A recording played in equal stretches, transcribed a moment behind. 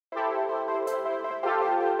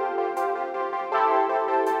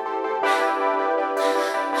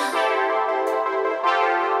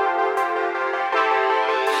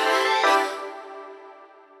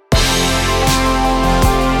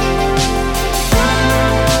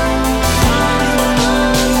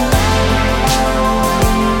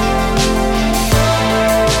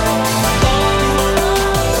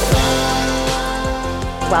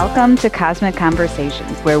Welcome to Cosmic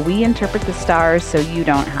Conversations, where we interpret the stars so you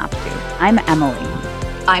don't have to. I'm Emily.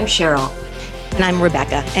 I'm Cheryl. And I'm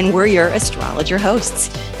Rebecca, and we're your astrologer hosts.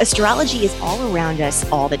 Astrology is all around us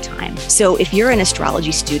all the time. So if you're an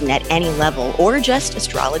astrology student at any level or just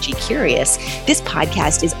astrology curious, this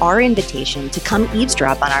podcast is our invitation to come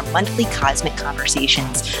eavesdrop on our monthly cosmic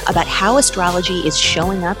conversations about how astrology is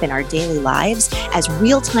showing up in our daily lives as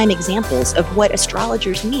real-time examples of what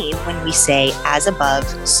astrologers mean when we say, as above,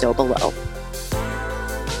 so below.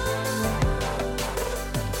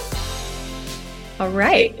 All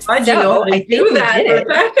right. I know how to do that,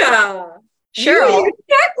 Rebecca. Cheryl. Look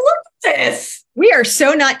at this. We are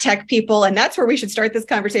so not tech people, and that's where we should start this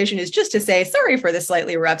conversation, is just to say sorry for the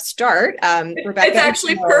slightly rough start. Rebecca, it's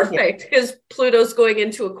actually perfect because Pluto's going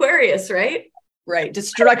into Aquarius, right? Right.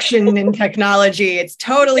 Destruction in technology. It's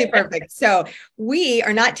totally perfect. So we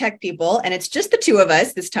are not tech people, and it's just the two of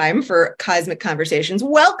us this time for Cosmic Conversations.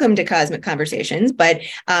 Welcome to Cosmic Conversations. But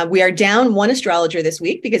we are down one astrologer this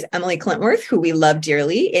week because Emily Clintworth, who we love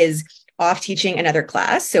dearly, is off teaching another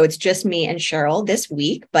class. So it's just me and Cheryl this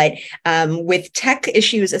week. But with tech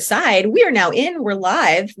issues aside, we are now we're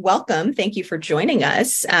live. Welcome. Thank you for joining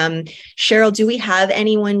us. Cheryl, do we have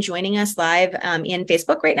anyone joining us live in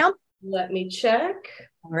Facebook right now? Let me check.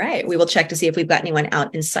 All right. We will check to see if we've got anyone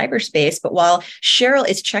out in cyberspace. But while Cheryl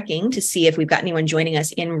is checking to see if we've got anyone joining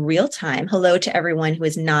us in real time, hello to everyone who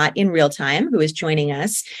is not in real time, who is joining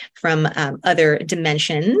us from other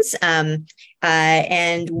dimensions.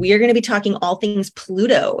 And we are going to be talking all things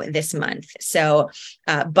Pluto this month. So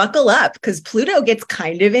buckle up, because Pluto gets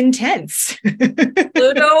kind of intense.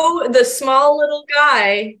 Pluto, the small little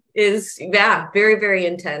guy, is, very, very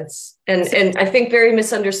intense. And I think very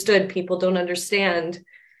misunderstood. People don't understand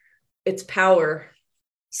its power.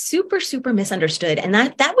 Super, super misunderstood. And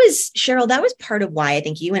that was, Cheryl, that was part of why I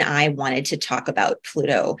think you and I wanted to talk about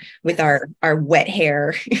Pluto with our wet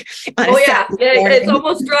hair. It's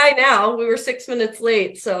almost dry now. We were 6 minutes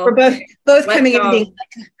late. So we're both coming in being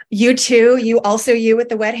like, you too, you with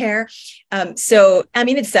the wet hair. So, I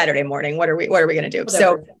mean, it's Saturday morning. What are we going to do?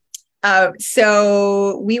 Whatever.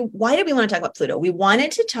 Why did we want to talk about Pluto? We wanted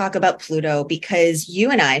to talk about Pluto because you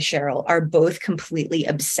and I, Cheryl, are both completely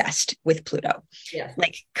obsessed with Pluto. Yeah.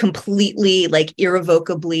 Like completely, like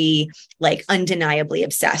irrevocably, like undeniably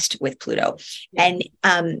obsessed with Pluto. Yeah.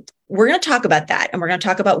 And we're going to talk about that. And we're going to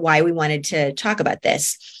talk about why we wanted to talk about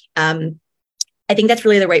this. I think that's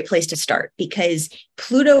really the right place to start, because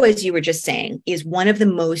Pluto, as you were just saying, is one of the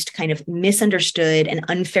most kind of misunderstood and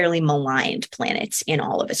unfairly maligned planets in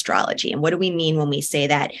all of astrology. And what do we mean when we say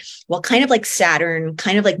that? Well, kind of like Saturn,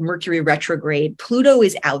 kind of like Mercury retrograde, Pluto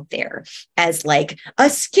is out there as like a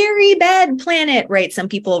scary bad planet, right? Some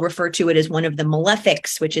people refer to it as one of the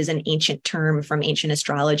malefics, which is an ancient term from ancient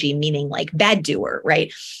astrology, meaning like bad doer,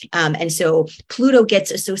 right? And so Pluto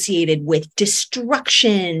gets associated with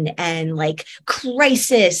destruction and like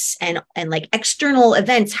crisis and like external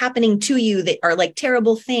events happening to you that are like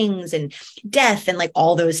terrible things, and death and like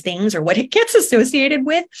all those things are what it gets associated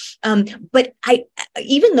with. But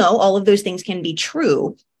even though all of those things can be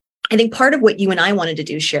true, I think part of what you and I wanted to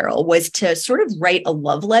do, Cheryl, was to sort of write a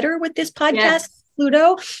love letter with this podcast. Yes.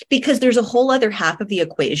 Pluto, because there's a whole other half of the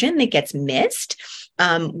equation that gets missed,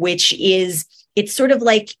 which is it's sort of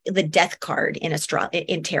like the death card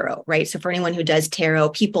in tarot, right? So for anyone who does tarot,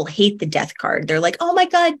 people hate the death card. They're like, oh my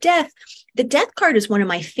God, death. The death card is one of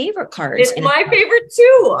my favorite cards. It's my favorite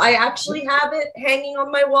too. I actually have it hanging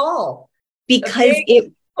on my wall. Because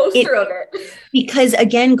poster of it. Because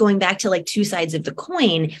again, going back to like two sides of the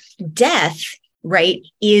coin, death, right,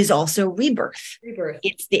 is also rebirth.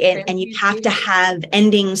 It's the end, and you have to have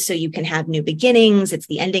endings so you can have new beginnings. It's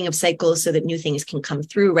the ending of cycles so that new things can come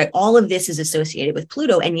through, right? All of this is associated with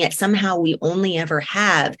Pluto, and yet somehow we only ever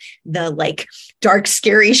have the like dark,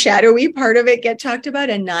 scary, shadowy part of it get talked about,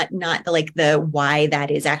 and not like the why that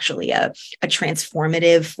is actually a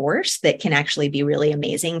transformative force that can actually be really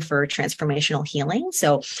amazing for transformational healing.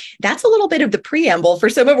 So that's a little bit of the preamble for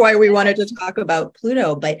some of why we wanted to talk about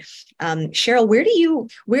Pluto. But Cheryl, where do you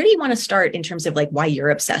want to start in terms of like why you're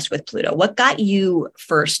obsessed with Pluto? What got you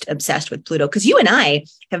first obsessed with Pluto? Because you and I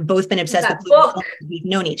have both been obsessed with Pluto. We've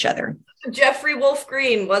known each other. Jeffrey Wolf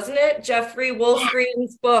Green, wasn't it? Jeffrey Wolf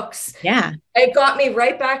Green's books. Yeah. It got me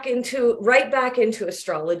right back into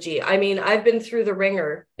astrology. I mean, I've been through the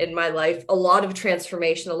ringer in my life, a lot of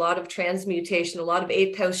transformation, a lot of transmutation, a lot of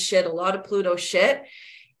eighth house shit, a lot of Pluto shit.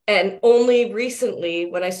 And only recently,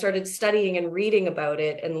 when I started studying and reading about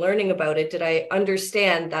it and learning about it, did I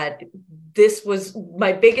understand that this was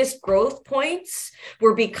my biggest growth points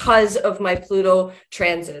were because of my Pluto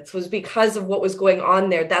transits, was because of what was going on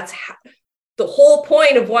there. That's the whole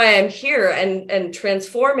point of why I'm here and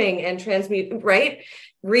transforming and transmute, right?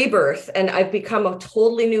 Rebirth. And I've become a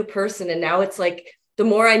totally new person. And now it's like, the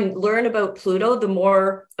more I learn about Pluto, the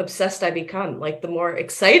more obsessed I become, like the more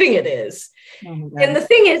exciting it is. And the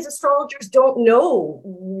thing is, astrologers don't know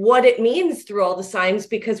what it means through all the signs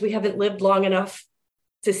because we haven't lived long enough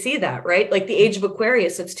to see that, right? Like the age of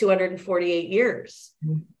Aquarius, it's 248 years.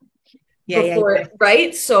 Before,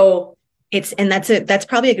 right? So that's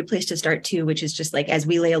probably a good place to start too, which is just like, as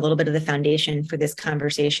we lay a little bit of the foundation for this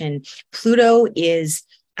conversation, Pluto is,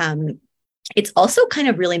 it's also kind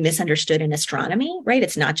of really misunderstood in astronomy, right?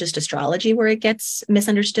 It's not just astrology where it gets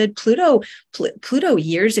misunderstood. Pluto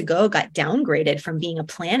years ago got downgraded from being a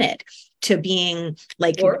planet to being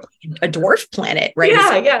like a dwarf planet, right?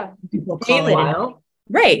 Yeah. People call it,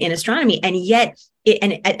 right, in astronomy. And yet,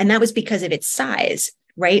 and that was because of its size,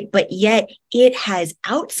 right? But yet it has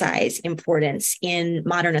outsized importance in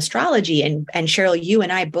modern astrology. And Cheryl, you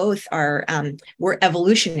and I both are, we're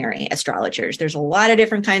evolutionary astrologers. There's a lot of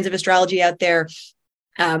different kinds of astrology out there.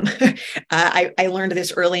 I learned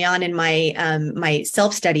this early on in my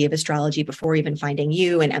self-study of astrology before even finding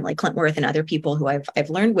you and Emily Clintworth and other people who I've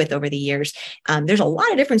learned with over the years. There's a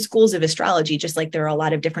lot of different schools of astrology, just like there are a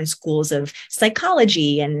lot of different schools of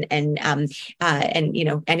psychology and you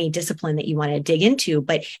know, any discipline that you want to dig into.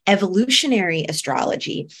 But evolutionary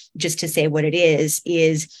astrology, just to say what it is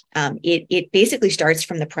it basically starts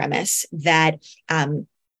from the premise that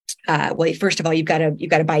well, first of all, you've got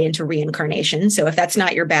to buy into reincarnation. So if that's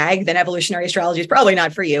not your bag, then evolutionary astrology is probably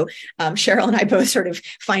not for you. Cheryl and I both sort of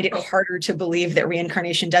find it harder to believe that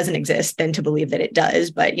reincarnation doesn't exist than to believe that it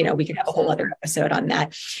does. But, you know, we could have a whole other episode on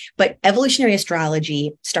that. But evolutionary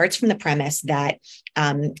astrology starts from the premise that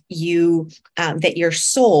that your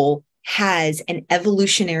soul has an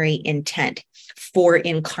evolutionary intent for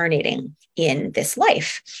incarnating in this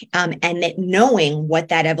life. And that knowing what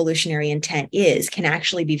that evolutionary intent is can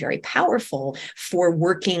actually be very powerful for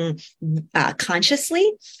working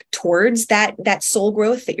consciously towards that soul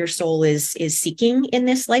growth that your soul is seeking in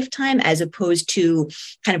this lifetime, as opposed to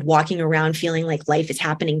kind of walking around feeling like life is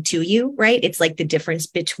happening to you, right? It's like the difference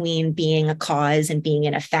between being a cause and being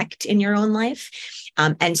an effect in your own life.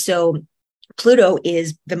 And so Pluto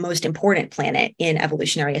is the most important planet in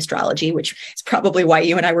evolutionary astrology, which is probably why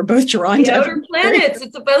you and I were both drawn to outer planets.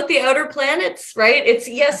 It's about the outer planets, right?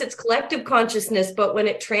 It's collective consciousness, but when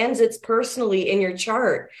it transits personally in your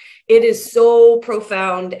chart, it is so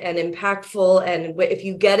profound and impactful. And if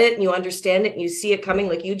you get it and you understand it and you see it coming,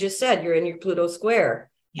 like you just said, you're in your Pluto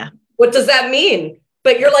square. Yeah. What does that mean?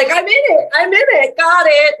 But you're like, I'm in it, got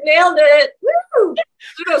it, nailed it. Woo!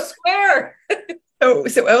 Pluto square.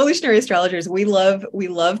 So evolutionary astrologers, we love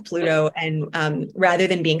Pluto, and rather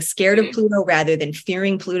than being scared of Pluto, rather than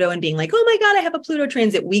fearing Pluto and being like, oh my God, I have a Pluto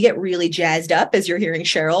transit, we get really jazzed up, as you're hearing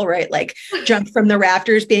Cheryl, right? Like jump from the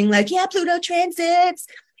rafters being like, yeah, Pluto transits.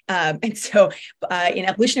 And so in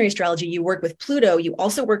evolutionary astrology, you work with Pluto. You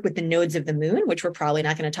also work with the nodes of the moon, which we're probably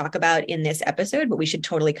not going to talk about in this episode, but we should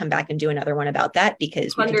totally come back and do another one about that,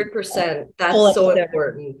 because 100%. That's so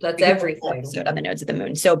important. That's everything on the nodes of the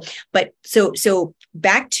moon. So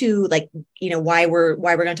back to, like, you know, why we're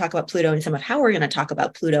going to talk about Pluto and some of how we're going to talk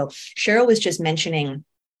about Pluto. Cheryl was just mentioning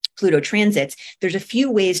Pluto transits. There's a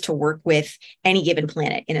few ways to work with any given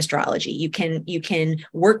planet in astrology. You can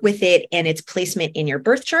work with it and its placement in your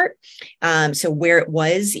birth chart. So where it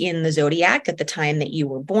was in the zodiac at the time that you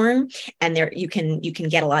were born, and there you can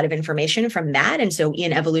get a lot of information from that. And so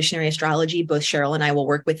in evolutionary astrology, both Cheryl and I will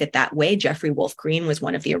work with it that way. Jeffrey Wolf Green was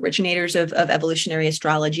one of the originators of evolutionary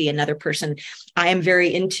astrology. Another person I am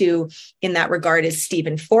very into in that regard is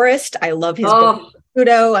Stephen Forrest. I love his book,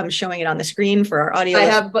 Pluto. I'm showing it on the screen for our audio. I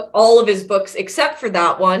have all of his books except for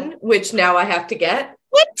that one, which now I have to get.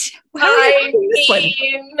 What? I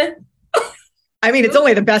mean, it's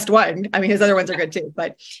only the best one. I mean, his other ones are good too.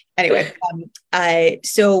 But anyway,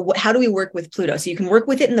 so how do we work with Pluto? So you can work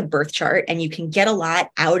with it in the birth chart, and you can get a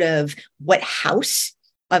lot out of what house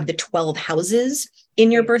of the 12 houses in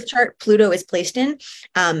your birth chart Pluto is placed in.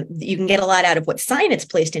 You can get a lot out of what sign it's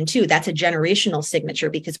placed in too. That's a generational signature,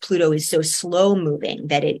 because Pluto is so slow moving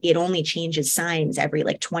that it only changes signs every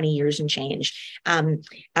like 20 years and change.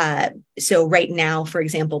 So right now, for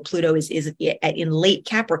example, Pluto is in late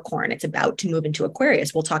Capricorn. It's about to move into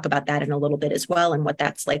Aquarius. We'll talk about that in a little bit as well, and what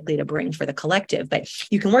that's likely to bring for the collective. But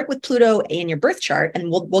you can work with Pluto in your birth chart, and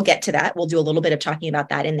we'll get to that. We'll do a little bit of talking about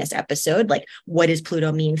that in this episode. Like, what does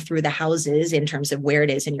Pluto mean through the houses in terms of where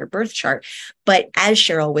it is in your birth chart? But as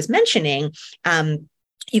Cheryl was mentioning,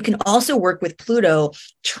 you can also work with Pluto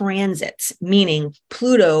transits, meaning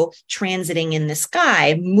Pluto transiting in the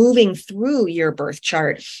sky, moving through your birth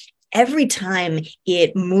chart every time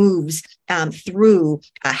it moves through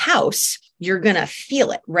a house, you're going to feel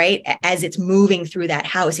it, right? As it's moving through that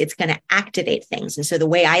house, it's going to activate things. And so the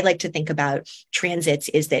way I like to think about transits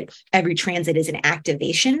is that every transit is an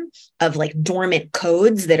activation of like dormant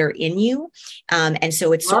codes that are in you. And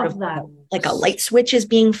so it's sort of like a light switch is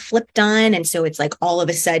being flipped on. And so it's like all of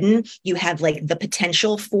a sudden you have like the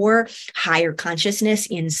potential for higher consciousness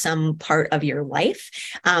in some part of your life.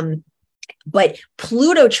 But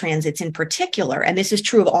Pluto transits in particular, and this is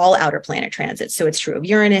true of all outer planet transits. So it's true of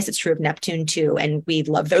Uranus, it's true of Neptune too. And we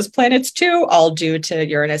love those planets too, all due to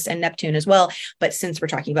Uranus and Neptune as well. But since we're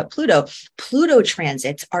talking about Pluto, Pluto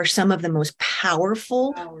transits are some of the most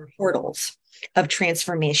powerful portals of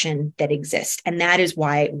transformation that exist. And that is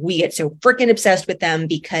why we get so freaking obsessed with them,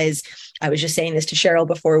 because I was just saying this to Cheryl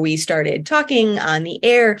before we started talking on the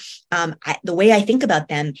air. The way I think about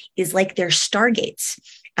them is like they're stargates.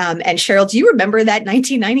 And Cheryl, do you remember that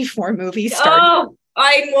 1994 movie? Oh,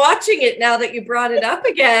 I'm watching it now that you brought it up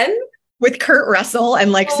again. With Kurt Russell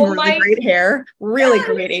and like some really great hair, really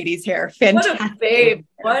great 80s hair. Fantastic. What a babe.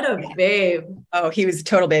 What a babe. Oh, he was a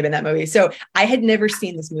total babe in that movie. So I had never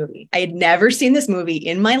seen this movie. I had never seen this movie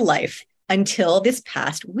in my life until this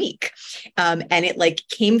past week. And it like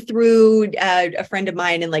came through a friend of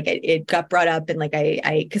mine, and like it got brought up, and like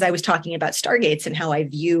because I was talking about stargates and how I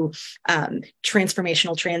view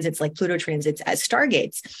transformational transits like Pluto transits as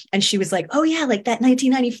stargates. And she was like, oh yeah, like that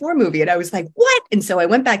 1994 movie. And I was like, what? And so I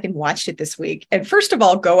went back and watched it this week. And first of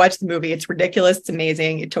all, go watch the movie. It's ridiculous. It's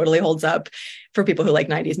amazing. It totally holds up for people who like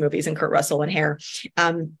 90s movies and Kurt Russell and hair.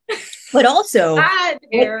 But also,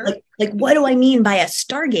 like, what do I mean by a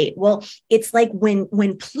stargate? Well, it's like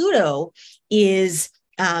when Pluto is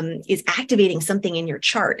activating something in your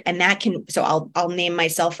chart, and that can. So I'll name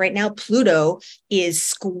myself right now. Pluto is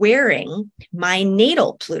squaring my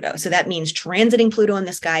natal Pluto. So that means transiting Pluto in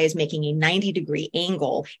the sky is making a 90-degree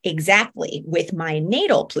angle exactly with my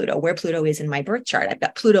natal Pluto, where Pluto is in my birth chart. I've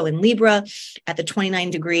got Pluto in Libra at the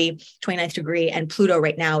 29th degree, and Pluto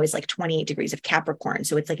right now is like 28 degrees of Capricorn.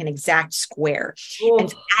 So it's like an exact square. Ooh. And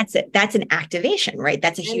so that's it. That's an activation, right?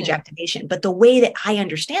 That's a huge activation. But the way that I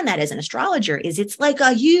understand that as an astrologer is it's like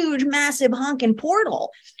a huge, massive honking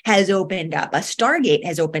portal has opened up. A stargate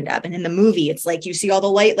has opened up. And in the movie, it's like you see all the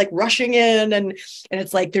light like rushing in, and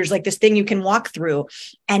it's like there's like this thing you can walk through.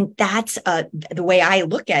 And that's the way I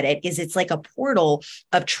look at it is it's like a portal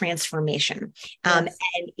of transformation. And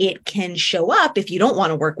it can show up if you don't want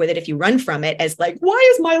to work with it, if you run from it, as like,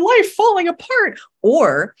 why is my life falling apart?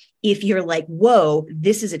 Or if you're like, whoa,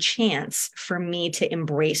 this is a chance for me to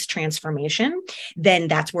embrace transformation, then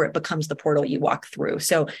that's where it becomes the portal you walk through.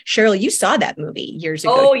 So Cheryl, you saw that movie years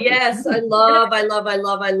ago. Oh yes. I love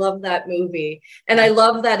that movie. And I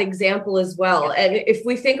love that example as well. And if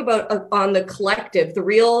we think about on the collective, the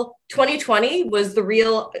real 2020 was the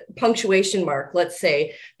real punctuation mark, let's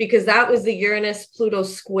say, because that was the Uranus Pluto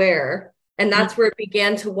square. And that's where it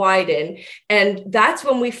began to widen. And that's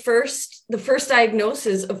when the first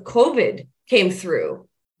diagnosis of COVID came through.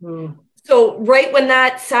 So right when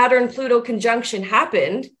that Saturn-Pluto conjunction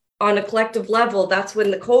happened on a collective level, that's when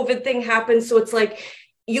the COVID thing happened. So it's like,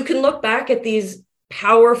 you can look back at these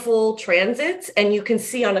powerful transits and you can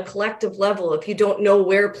see on a collective level, if you don't know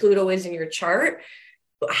where Pluto is in your chart,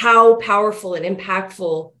 how powerful and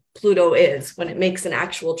impactful Pluto is when it makes an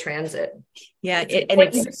actual transit. Yeah,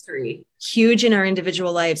 it's history. Huge in our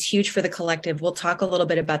individual lives, huge for the collective. We'll talk a little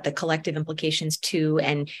bit about the collective implications too.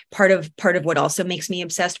 And part of what also makes me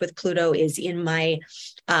obsessed with Pluto is in my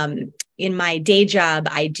day job,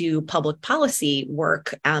 I do public policy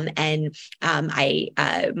work, my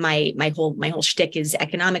whole shtick is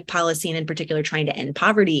economic policy, and in particular trying to end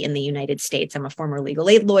poverty in the United States. I'm a former legal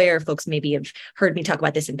aid lawyer. Folks maybe have heard me talk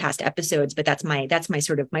about this in past episodes, but that's my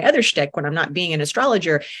sort of my other shtick when I'm not being an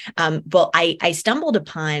astrologer. But I stumbled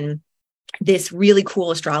upon this really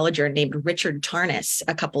cool astrologer named Richard Tarnas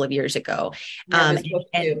a couple of years ago. And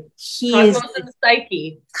he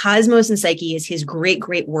Cosmos and Psyche is his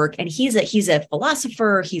great work. And he's a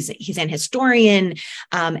philosopher. He's an historian.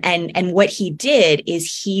 And what he did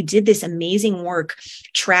is he did this amazing work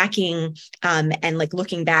tracking and like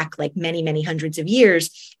looking back like many hundreds of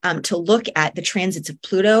years to look at the transits of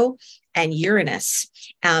Pluto and Uranus.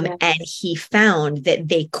 And he found that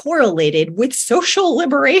they correlated with social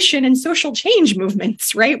liberation and social change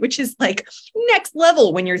movements, right? Which is like next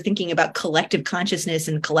level when you're thinking about collective consciousness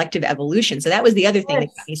and collective evolution. So that was the other thing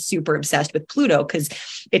that got me super obsessed with Pluto, because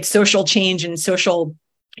it's social change and social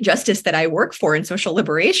justice that I work for in social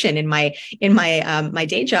liberation in my my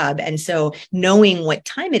day job. And so knowing what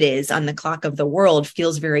time it is on the clock of the world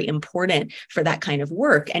feels very important for that kind of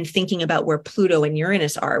work. And thinking about where Pluto and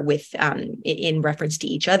Uranus are with in reference to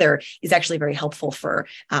each other is actually very helpful for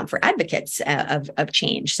advocates of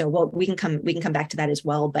change. So we can come back to that as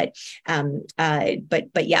well. But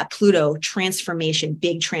yeah, Pluto, transformation,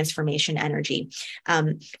 big transformation energy.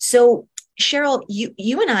 So Cheryl,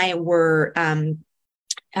 you and I were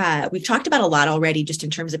we've talked about a lot already, just in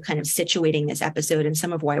terms of kind of situating this episode and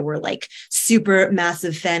some of why we're like super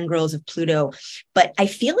massive fangirls of Pluto. But I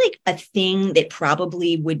feel like a thing that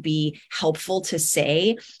probably would be helpful to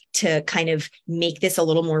say to kind of make this a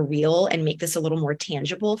little more real and make this a little more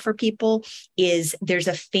tangible for people is there's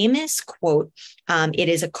a famous quote. It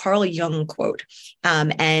is a Carl Jung quote.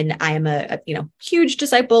 And I am a huge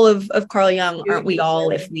disciple of Carl Jung. Aren't we all,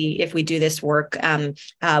 if we do this work? One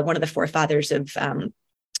of the forefathers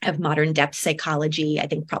of modern depth psychology. I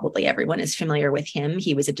think probably everyone is familiar with him.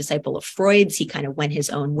 He was a disciple of Freud's. He kind of went his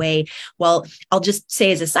own way. Well, I'll just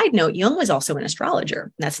say as a side note, Jung was also an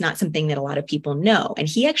astrologer. That's not something that a lot of people know. And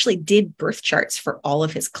he actually did birth charts for all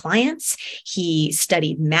of his clients. He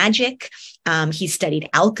studied magic. He studied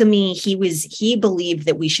alchemy. He believed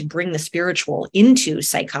that we should bring the spiritual into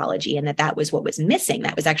psychology, and that was what was missing.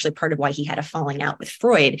 That was actually part of why he had a falling out with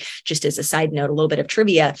Freud. Just as a side note, a little bit of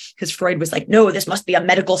trivia, because Freud was like, no, this must be a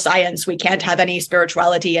medical science. We can't have any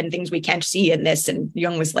spirituality and things we can't see in this. And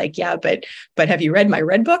Jung was like, yeah, but have you read my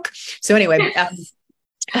red book? So anyway, but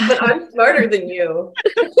I'm smarter than you.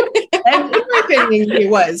 And in my opinion, he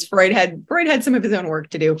was. Freud had some of his own work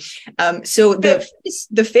to do. So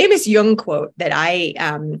the famous Jung quote that I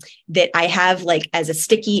have like as a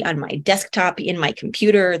sticky on my desktop in my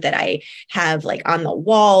computer, that I have like on the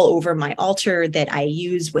wall over my altar, that I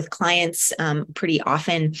use with clients pretty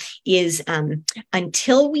often is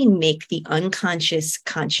until we make the unconscious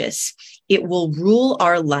conscious, it will rule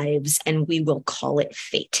our lives and we will call it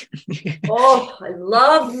fate. Oh, I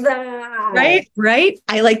love that. Right.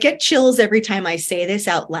 I like get chills every time I say this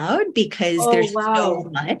out loud, because there's so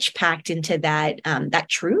much packed into that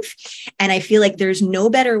truth. And I feel like there's no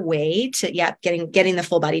better way to, getting the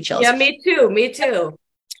full body chills. Yeah, me too.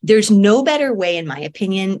 There's no better way, in my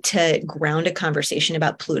opinion, to ground a conversation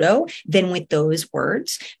about Pluto than with those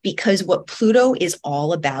words, because what Pluto is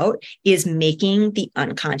all about is making the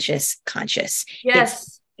unconscious conscious.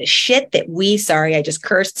 Yes. The shit that I just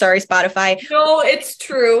cursed. Sorry, Spotify. No, it's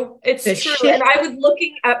true. It's true. And I was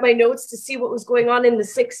looking at my notes to see what was going on in the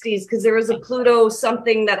 60s, because there was a Pluto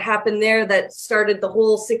something that happened there that started the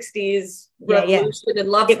whole 60s revolution and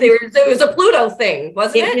love. There was a Pluto thing,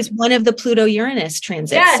 wasn't it? It was one of the Pluto-Uranus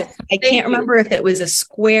transits. Yes, so I can't remember if it was a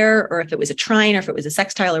square or if it was a trine or if it was a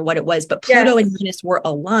sextile or what it was, but Pluto and Uranus were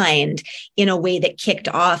aligned in a way that kicked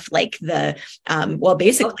off like the,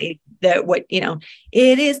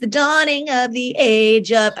 it is the dawning of the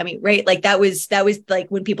age of, right? That was like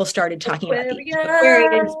when people started talking about the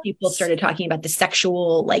Aquarius, people started talking about the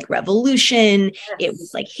sexual like revolution. Yes. It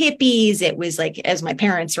was like hippies. It was like, as my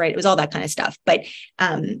parents, right? It was all that kind of stuff. But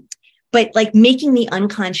like making the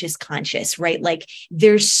unconscious conscious, right? Like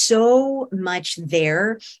there's so much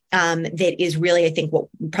there that is really, I think, what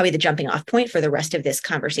probably the jumping off point for the rest of this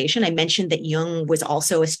conversation. I mentioned that Jung was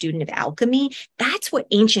also a student of alchemy. That's what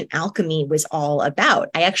ancient alchemy was all about.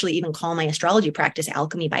 I actually even call my astrology practice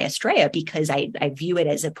Alchemy by Astrea, because I view it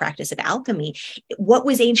as a practice of alchemy. What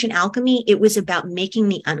was ancient alchemy? It was about making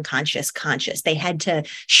the unconscious conscious. They had to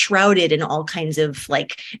shroud it in all kinds of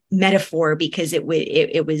like metaphor, because it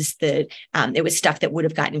was stuff that would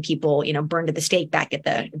have gotten people, burned at the stake back in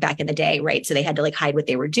the day, right? So they had to like hide what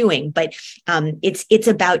they were doing. But it's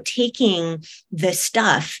about taking the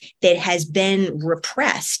stuff that has been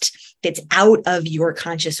repressed, that's out of your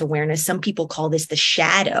conscious awareness. Some people call this the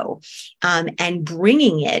shadow, and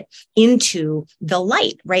bringing it into the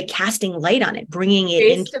light, right? Casting light on it, bringing it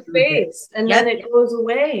face to face, and then it goes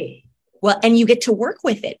away. Well, and you get to work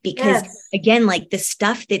with it, because again, like the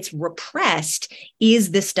stuff that's repressed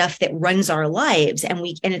is the stuff that runs our lives. And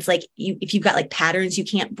it's like, if you've got like patterns you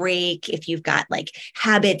can't break, if you've got like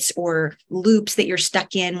habits or loops that you're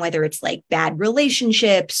stuck in, whether it's like bad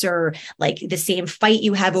relationships or like the same fight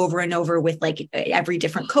you have over and over with like every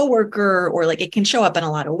different coworker, or like it can show up in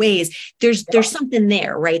a lot of ways. There's something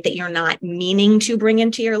there, right? That you're not meaning to bring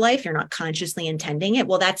into your life. You're not consciously intending it.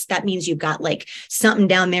 Well, that means you've got like something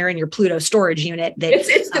down there in your Pluto storage unit that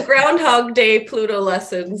it's the Groundhog Day Pluto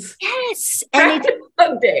lessons. Yes. And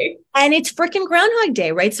Groundhog Day. And it's freaking Groundhog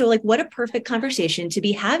Day, right? So like, what a perfect conversation to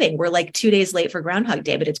be having. We're like 2 days late for Groundhog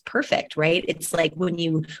Day, but it's perfect, right? It's like when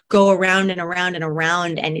you go around and around and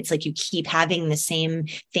around, and it's like you keep having the same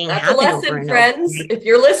thing That's happen a lesson, over and friends. over. If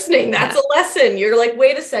you're listening, that's a lesson. You're like,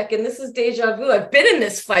 wait a second, this is deja vu. I've been in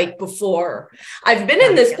this fight before. I've been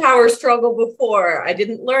in this power struggle before. I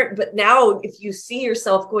didn't learn, but now if you see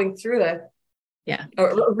yourself going through a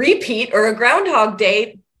repeat or a Groundhog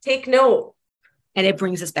Day, take note. And it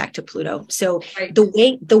brings us back to Pluto. So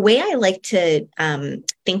the way I like to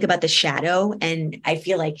think about the shadow, and I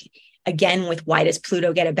feel like, again, with why does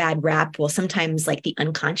Pluto get a bad rap? Well, sometimes like the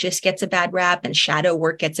unconscious gets a bad rap and shadow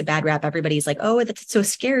work gets a bad rap. Everybody's like, oh, that's so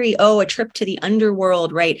scary. Oh, a trip to the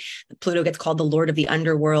underworld, right? Pluto gets called the Lord of the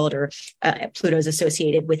Underworld, or Pluto's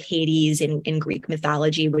associated with Hades in Greek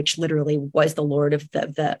mythology, which literally was the Lord of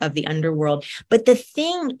the underworld. But the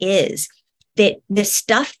thing is that the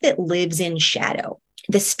stuff that lives in shadow,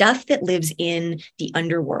 the stuff that lives in the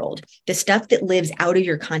underworld, the stuff that lives out of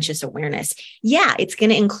your conscious awareness, it's going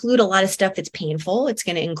to include a lot of stuff that's painful. It's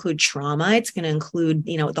going to include trauma. It's going to include,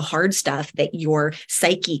 the hard stuff that your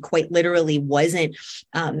psyche quite literally wasn't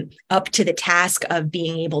up to the task of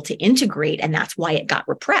being able to integrate. And that's why it got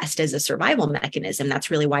repressed as a survival mechanism. That's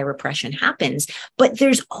really why repression happens. But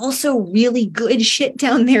there's also really good shit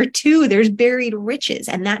down there too. There's buried riches.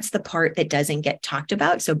 And that's the part that doesn't get talked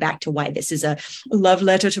about. So back to why this is a love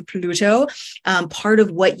letter to Pluto. Part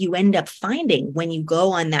of what you end up finding when you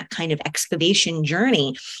go on that kind of excavation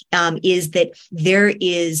journey is that there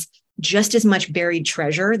is just as much buried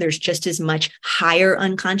treasure. There's just as much higher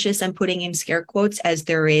unconscious, I'm putting in scare quotes, as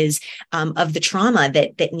there is of the trauma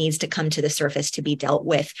that needs to come to the surface to be dealt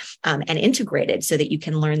with and integrated, so that you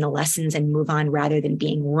can learn the lessons and move on, rather than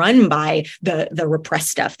being run by the repressed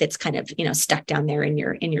stuff that's kind of stuck down there in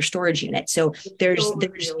your storage unit. So there's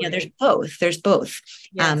both. There's both.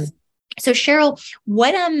 Yes. So Cheryl,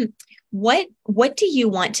 what do you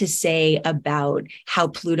want to say about how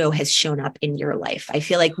Pluto has shown up in your life? I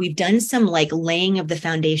feel like we've done some like laying of the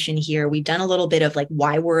foundation here. We've done a little bit of like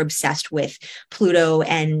why we're obsessed with Pluto,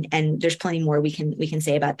 and there's plenty more we can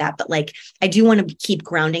say about that. But like, I do want to keep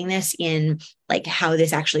grounding this in like how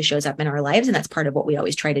this actually shows up in our lives. And that's part of what we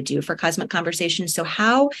always try to do for Cosmic Conversations. So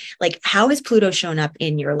how has Pluto shown up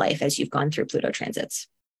in your life as you've gone through Pluto transits?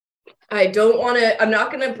 I'm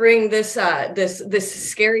not going to bring this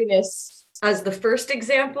scariness as the first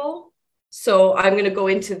example. So I'm going to go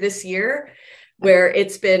into this year, where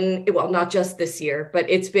it's been, well, not just this year, but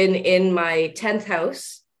it's been in my 10th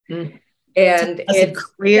house. And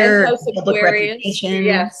it's career, 10th house Aquarius.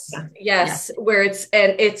 Yes. Where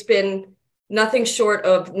it's been nothing short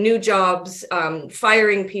of new jobs,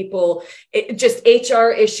 firing people, just HR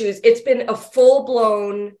issues. It's been a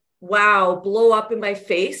full-blown blow up in my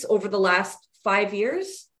face over the last 5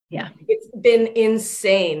 years. Yeah. It's been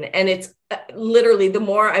insane. And it's literally, the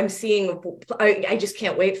more I'm seeing, I just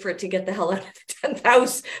can't wait for it to get the hell out of the 10th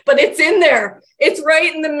house, but it's in there. It's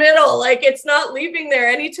right in the middle. Like, it's not leaving there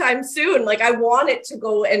anytime soon. Like, I want it to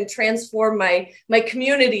go and transform my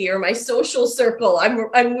community or my social circle.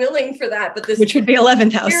 I'm willing for that, but which would be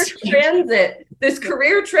 11th house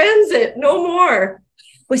career transit, no more.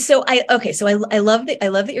 So I love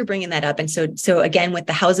that you're bringing that up. And so again, with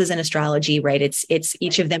the houses in astrology, right, it's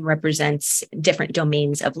each of them represents different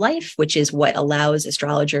domains of life, which is what allows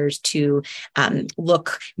astrologers to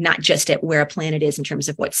look not just at where a planet is in terms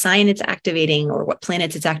of what sign it's activating or what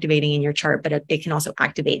planets it's activating in your chart, but it can also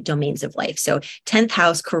activate domains of life. So 10th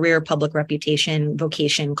house, career, public reputation,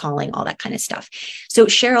 vocation, calling, all that kind of stuff. So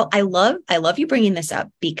Cheryl, I love you bringing this up,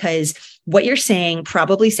 because what you're saying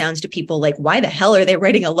probably sounds to people like, why the hell are they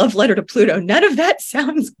writing a love letter to Pluto? None of that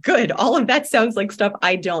sounds good. All of that sounds like stuff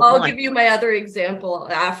I don't want. I'll give you my other example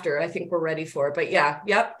after. I think we're ready for it. But yeah,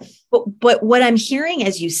 yep. But what I'm hearing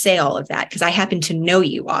as you say all of that, because I happen to know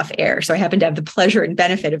you off air, so I happen to have the pleasure and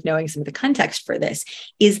benefit of knowing some of the context for this,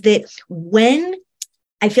 is that when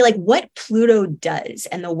I feel like what Pluto does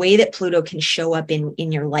and the way that Pluto can show up in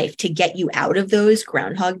your life to get you out of those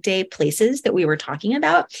Groundhog Day places that we were talking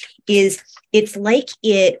about is it's like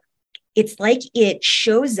it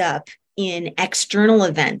shows up in external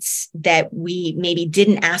events that we maybe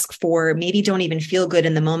didn't ask for, maybe don't even feel good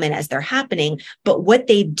in the moment as they're happening. But what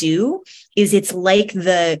they do is it's like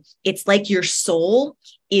your soul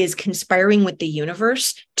is conspiring with the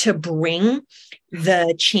universe to bring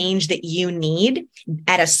the change that you need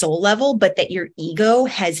at a soul level, but that your ego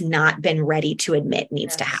has not been ready to admit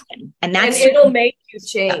needs to happen. And it'll make you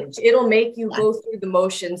change. It'll make you go through the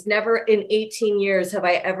motions. Never in 18 years have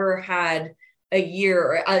I ever had a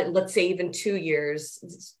year, or let's say even 2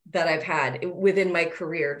 years that I've had within my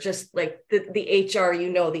career, just like the HR,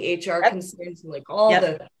 the HR concerns and like all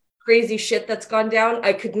the crazy shit that's gone down.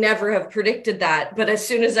 I could never have predicted that. But as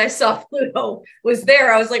soon as I saw Pluto was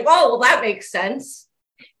there, I was like, oh, well, that makes sense.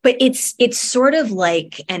 But it's sort of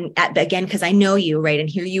like, and again, because I know you, right? And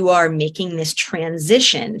here you are making this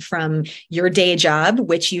transition from your day job,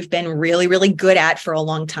 which you've been really, really good at for a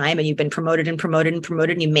long time. And you've been promoted and promoted and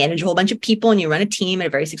promoted, and you manage a whole bunch of people and you run a team at a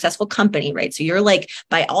very successful company, right? So you're like,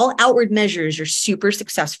 by all outward measures, you're super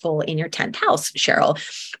successful in your 10th house, Cheryl.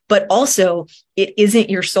 But also, it isn't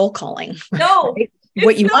your soul calling. No. Right?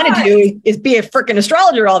 What you want to do is be a freaking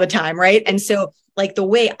astrologer all the time, right? And so like the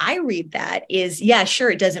way I read that is, yeah, sure,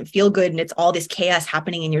 it doesn't feel good and it's all this chaos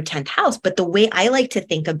happening in your 10th house. But the way I like to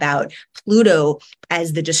think about Pluto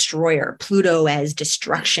as the destroyer, Pluto as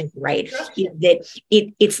destruction, right? That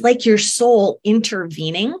it's like your soul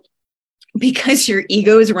intervening because your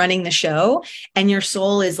ego is running the show and your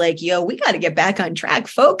soul is like, yo, we got to get back on track,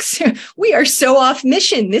 folks. We are so off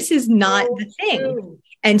mission. This is not the thing.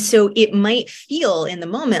 And so it might feel in the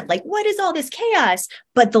moment like, what is all this chaos?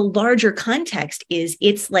 But the larger context is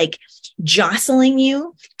it's like jostling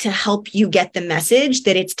you to help you get the message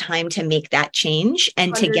that it's time to make that change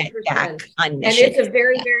and 100%. To get back on mission. And it's a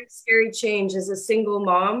very, very scary change as a single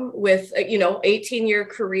mom with, 18-year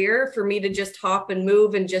career for me to just hop and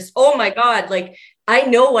move and just, oh my God, like I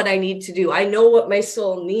know what I need to do. I know what my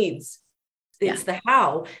soul needs. It's the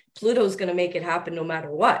how. Pluto's going to make it happen no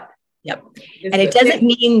matter what. Yep. And it doesn't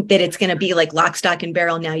mean that it's going to be like lock, stock, and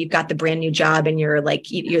barrel. Now you've got the brand new job and you're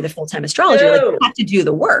the full-time astrologer. No. Like you have to do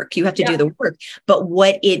the work. You have to do the work. But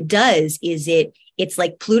what it does is it's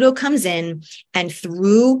like Pluto comes in and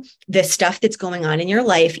through the stuff that's going on in your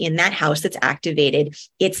life in that house that's activated,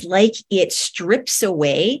 it's like it strips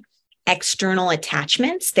away external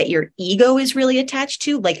attachments that your ego is really attached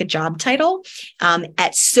to, like a job title,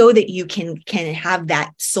 so that you can have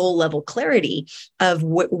that soul level clarity of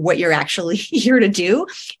what you're actually here to do,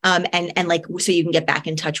 and like so you can get back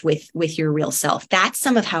in touch with your real self. That's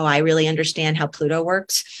some of how I really understand how Pluto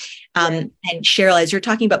works. And Cheryl, as you're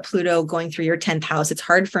talking about Pluto going through your 10th house, it's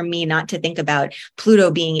hard for me not to think about Pluto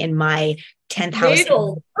being in my 10th house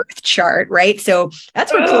birth chart, right? So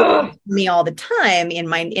that's where Pluto is me all the time in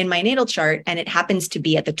my natal chart. And it happens to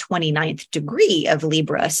be at the 29th degree of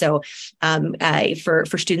Libra. So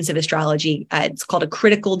for students of astrology, it's called a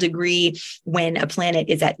critical degree when a planet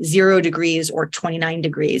is at 0 degrees or 29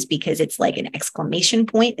 degrees, because it's like an exclamation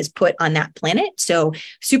point is put on that planet. So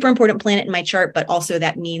super important planet in my chart, but also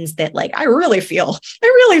that means that like, I really feel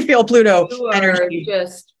Pluto energy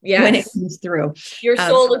when it comes through. Your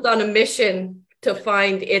soul is on a mission to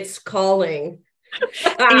find its calling.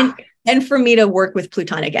 And for me to work with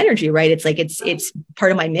Plutonic energy, right? It's like, it's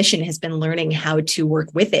part of my mission has been learning how to work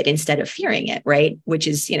with it instead of fearing it, right? Which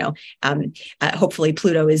is, hopefully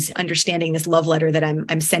Pluto is understanding this love letter that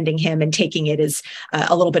I'm sending him and taking it as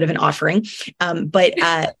a little bit of an offering. But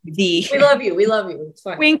we love you. It's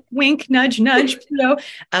fine. Wink, wink, nudge, nudge, Pluto.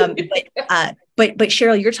 But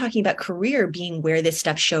Cheryl, you're talking about career being where this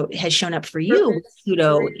stuff has shown up for you with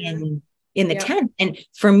Pluto in the 10th. And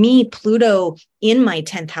for me, Pluto in my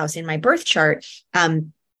 10th house, in my birth chart,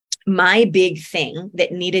 my big thing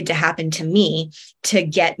that needed to happen to me to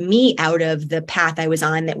get me out of the path I was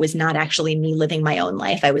on that was not actually me living my own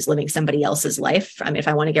life. I was living somebody else's life. I mean, if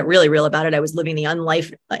I want to get really real about it, I was living the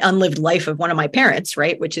unlived life of one of my parents,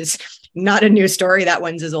 right? Which is not a new story. That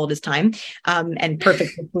one's as old as time, and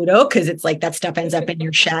perfect for Pluto, because it's like that stuff ends up in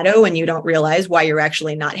your shadow and you don't realize why you're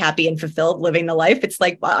actually not happy and fulfilled living the life. It's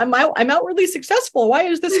like, well, I'm outwardly successful. Why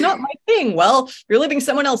is this not my thing? Well, you're living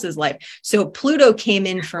someone else's life. So Pluto came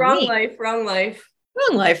in for me. Wrong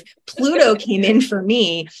life. Pluto came in for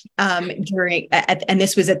me and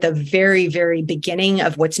this was at the very, very beginning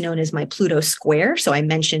of what's known as my Pluto square. So I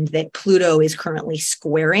mentioned that Pluto is currently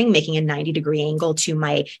squaring, making a 90-degree angle to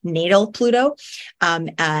my natal Pluto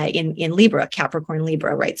in Libra, Capricorn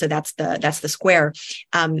Libra, right? So that's the square.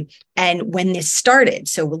 And when this started,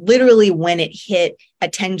 so literally when it hit a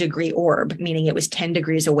 10-degree orb, meaning it was 10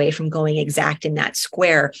 degrees away from going exact in that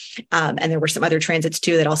square. And there were some other transits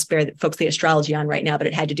too that I'll spare the folks the astrology on right now, but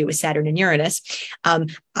it had to do with Saturn and Uranus.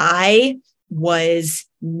 I was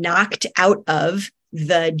knocked out of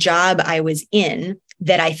the job I was in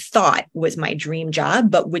that I thought was my dream job,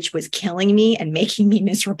 but which was killing me and making me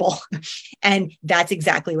miserable. And that's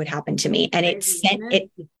exactly what happened to me. And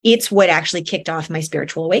it's what actually kicked off my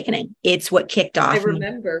spiritual awakening. It's what kicked off. I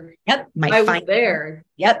remember. I was there.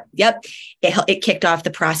 Yep. It kicked off the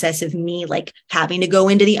process of me like having to go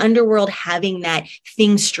into the underworld, having that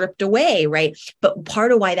thing stripped away. Right. But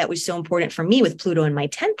part of why that was so important for me with Pluto in my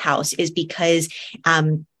 10th house is because,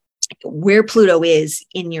 where Pluto is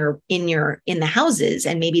in the houses,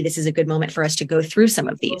 and maybe this is a good moment for us to go through some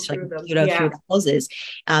of these, like Pluto through the houses.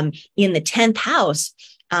 In the 10th house,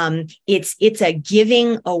 it's a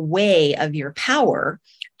giving away of your power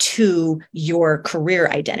to your career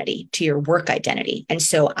identity, to your work identity. And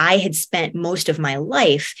so I had spent most of my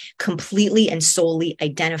life completely and solely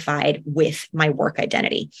identified with my work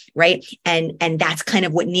identity, right? And that's kind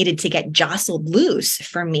of what needed to get jostled loose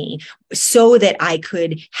for me so that I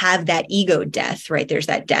could have that ego death, right? There's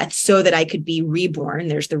that death so that I could be reborn.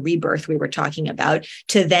 There's the rebirth we were talking about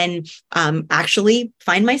to then actually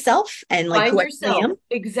find myself and like find who yourself. I am.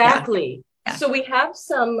 Exactly. Yeah. So we have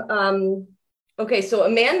some, okay, so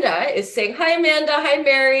Amanda is saying, hi, Amanda. Hi,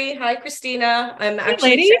 Mary. Hi, Christina. I'm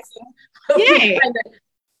actually Yay.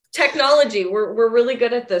 Technology. We're really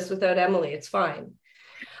good at this without Emily. It's fine.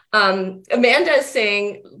 Amanda is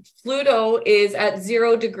saying Pluto is at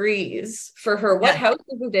 0 degrees for her. What house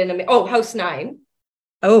is it in? Oh, house 9.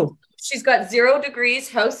 Oh, she's got 0 degrees,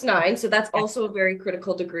 house 9. So that's also a very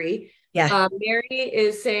critical degree. Yeah. Mary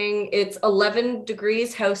is saying it's 11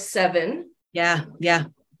 degrees, house 7. Yeah.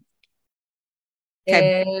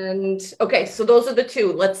 Okay. And okay, so those are the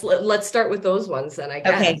two. Let's start with those ones then, I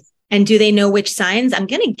guess. Okay. And do they know which signs? I'm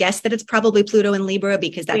going to guess that it's probably Pluto and Libra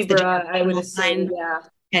because that's Libra, I would assume, yeah.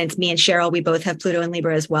 And it's me and Cheryl. We both have Pluto and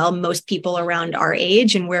Libra as well. Most people around our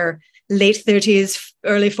age, and we're late 30s,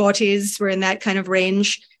 early 40s. We're in that kind of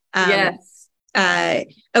range. Yes.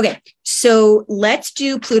 Okay. So let's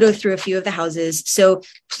do Pluto through a few of the houses. So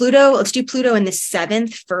let's do Pluto in the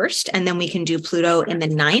 7th first, and then we can do Pluto in the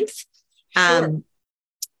 9th. Sure.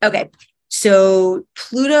 Okay. So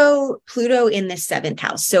Pluto in the 7th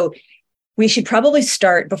house. So we should probably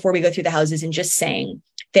start before we go through the houses and just saying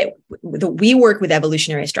that we work with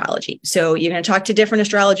evolutionary astrology. So you're going to talk to different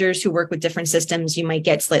astrologers who work with different systems. You might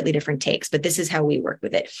get slightly different takes, but this is how we work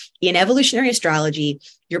with it. In evolutionary astrology,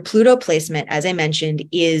 your Pluto placement, as I mentioned,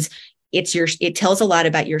 it tells a lot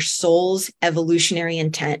about your soul's evolutionary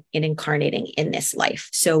intent in incarnating in this life.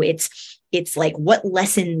 So it's like, what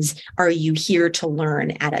lessons are you here to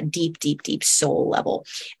learn at a deep, deep, deep soul level?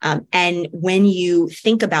 And when you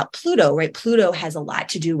think about Pluto, right, Pluto has a lot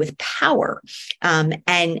to do with power.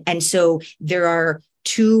 And so there are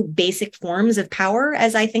two basic forms of power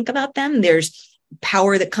as I think about them. There's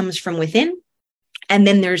power that comes from within. And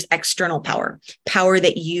then there's external power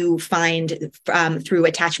that you find through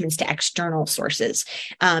attachments to external sources.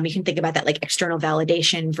 You can think about that like external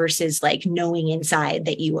validation versus like knowing inside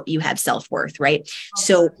that you have self-worth, right? Okay.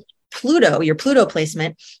 So Pluto, your Pluto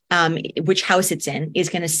placement, which house it's in, is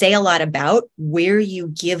going to say a lot about where you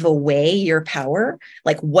give away your power.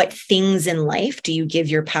 Like what things in life do you give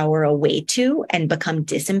your power away to and become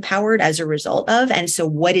disempowered as a result of? And so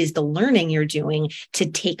what is the learning you're doing to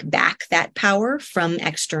take back that power from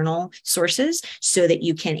external sources so that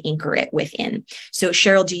you can anchor it within? So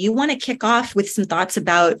Cheryl, do you want to kick off with some thoughts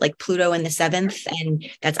about like Pluto in the 7th? And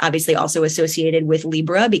that's obviously also associated with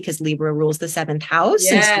Libra because Libra rules the 7th house.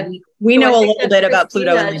 Yeah. We know a little bit about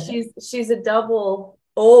Pluto. And she's a double.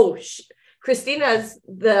 Christina's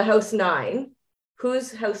the house 9.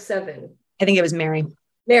 Who's house 7? I think it was Mary.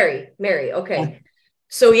 Mary. Okay. Yeah.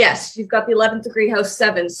 So yes, she's got the 11th degree house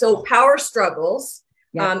 7. So power struggles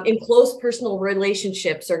in close personal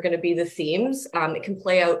relationships are going to be the themes. It can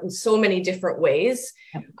play out in so many different ways.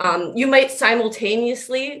 You might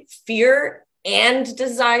simultaneously fear and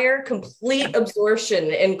desire complete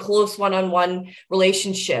absorption in close one-on-one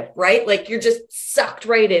relationship, right? Like you're just sucked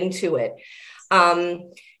right into it.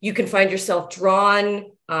 You can find yourself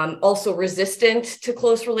drawn, also resistant to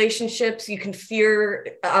close relationships. You can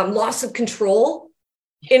fear loss of control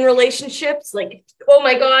in relationships. Like, oh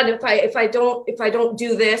my God, if I don't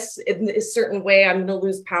do this in a certain way, I'm going to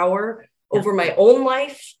lose power over my own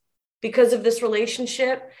life because of this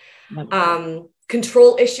relationship.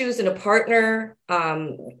 Control issues in a partner,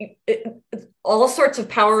 all sorts of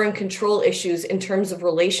power and control issues in terms of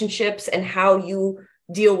relationships and how you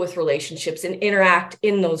deal with relationships and interact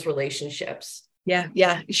in those relationships. Yeah.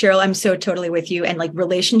 Cheryl, I'm so totally with you. And like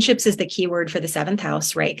relationships is the key word for the 7th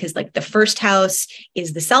house, right? Because like the 1st house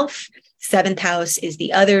is the self, 7th house is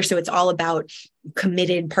the other. So it's all about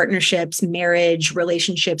committed partnerships, marriage,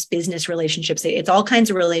 relationships, business relationships. It's all kinds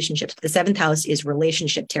of relationships. The seventh house is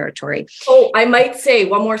relationship territory. Oh, I might say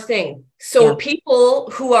one more thing. So people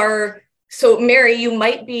who are, so Mary, you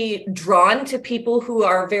might be drawn to people who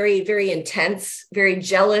are very, very intense, very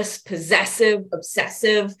jealous, possessive,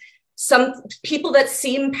 obsessive. Some people that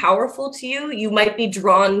seem powerful to you, you might be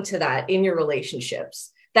drawn to that in your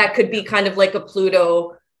relationships. That could be kind of like a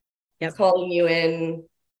Pluto calling you in,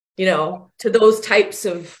 you know, to those types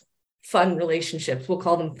of fun relationships. We'll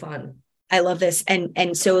call them fun. I love this.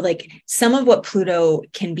 And so like some of what Pluto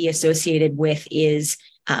can be associated with is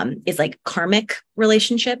like karmic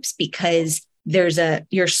relationships, because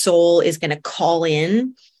your soul is going to call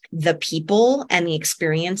in the people and the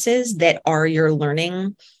experiences that are your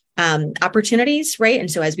learning opportunities, right? And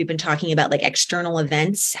so as we've been talking about like external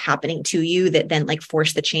events happening to you that then like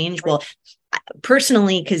force the change. Well,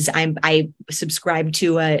 personally, because I subscribe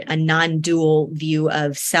to a non-dual view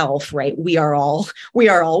of self, right? We are all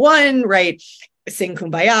one, right? Sing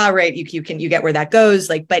Kumbaya, right? You get where that goes.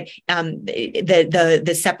 Like, but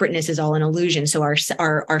the separateness is all an illusion. So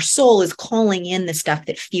our soul is calling in the stuff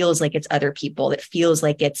that feels like it's other people, that feels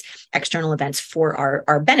like it's external events for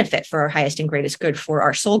our benefit, for our highest and greatest good, for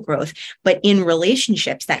our soul growth. But in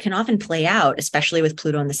relationships, that can often play out, especially with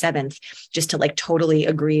Pluto in the seventh, just to like totally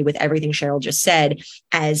agree with everything Cheryl just said,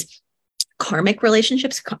 as karmic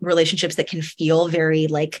relationships that can feel very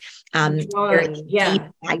like very deep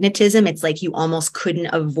magnetism. It's like you almost couldn't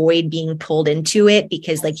avoid being pulled into it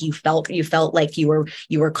because like you felt like you were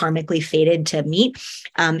karmically fated to meet.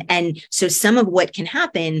 And so some of what can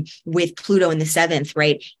happen with Pluto in the seventh,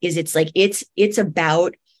 right, is it's like it's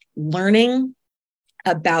about learning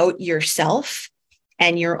about yourself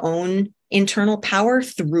and your own internal power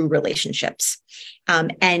through relationships.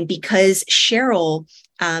 And because Cheryl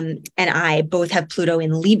and I both have Pluto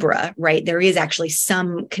in Libra, right? There is actually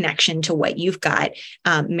some connection to what you've got,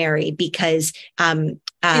 Mary, because she's in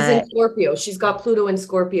Scorpio. She's got Pluto in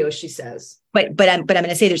Scorpio, she says. But I'm going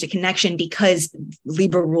to say there's a connection because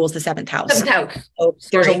Libra rules the seventh house. So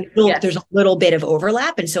there's a little bit of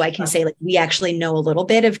overlap, and so I can say like we actually know a little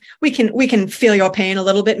bit of we can feel your pain a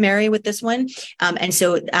little bit, Mary, with this one. And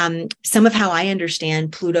so some of how I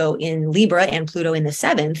understand Pluto in Libra and Pluto in the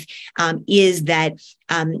seventh is that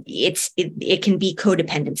it can be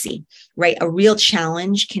codependency, right? A real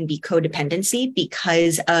challenge can be codependency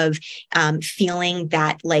because of feeling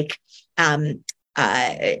that like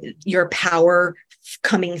your power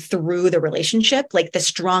coming through the relationship, like the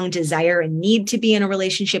strong desire and need to be in a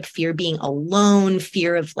relationship, fear being alone,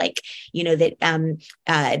 fear of like, you know,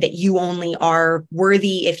 that you only are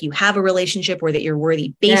worthy if you have a relationship, or that you're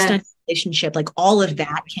worthy based on relationship. Like all of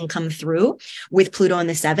that can come through with Pluto in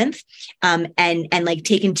the seventh, and like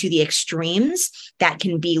taken to the extremes, that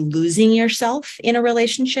can be losing yourself in a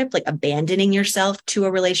relationship, like abandoning yourself to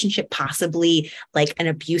a relationship, possibly like an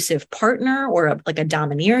abusive partner or like a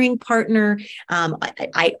domineering partner.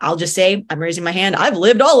 I'll just say, I'm raising my hand, I've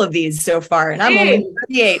lived all of these so far, and I'm only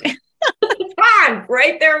 38. I'm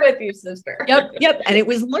right there with you, sister. Yep. And it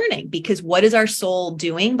was learning, because what is our soul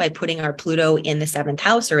doing by putting our Pluto in the seventh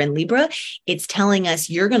house or in Libra? It's telling us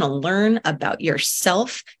you're going to learn about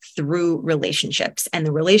yourself through relationships, and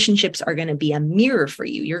the relationships are going to be a mirror for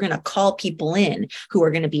you. You're going to call people in who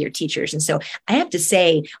are going to be your teachers. And so I have to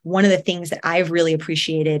say, one of the things that I've really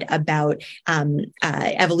appreciated about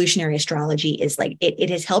evolutionary astrology is like it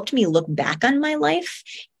has helped me look back on my life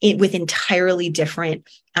with entirely different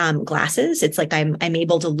glasses. It's like I'm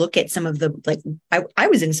able to look at some of the, like, I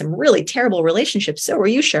was in some really terrible relationships. So were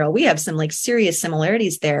you, Cheryl. We have some like serious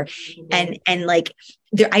similarities there. Mm-hmm. And like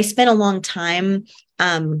there, I spent a long time,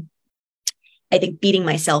 I think, beating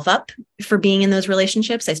myself up for being in those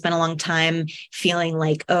relationships. I spent a long time feeling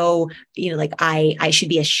like, oh, you know, like I should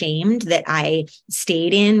be ashamed that I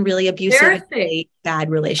stayed in really abusive, really bad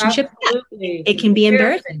relationships. Absolutely. It can be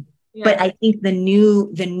embarrassing. Yeah. But I think the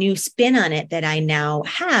new spin on it that I now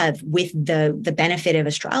have with the benefit of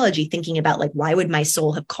astrology, thinking about like, why would my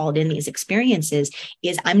soul have called in these experiences,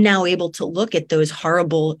 is I'm now able to look at those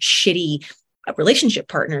horrible, shitty relationship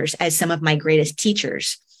partners as some of my greatest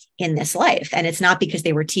teachers in this life. And it's not because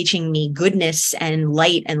they were teaching me goodness and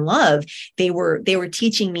light and love. They were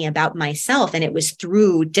teaching me about myself, and it was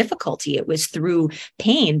through difficulty. It was through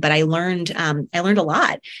pain, but I learned a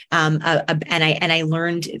lot. And I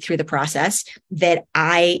learned through the process that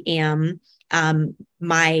I am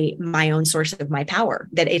my own source of my power,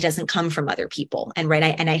 that it doesn't come from other people. And right.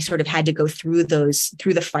 I sort of had to go through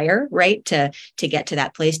the fire, right. To get to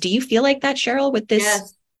that place. Do you feel like that, Cheryl, with this?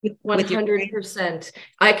 Yes. with your 100%.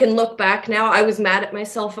 I can look back now. I was mad at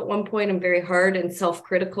myself at one point. I'm very hard and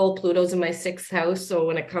self-critical. Pluto's in my 6th house. So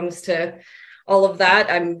when it comes to all of that,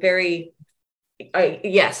 I'm very,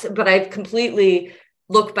 yes, but I've completely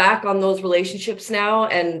looked back on those relationships now,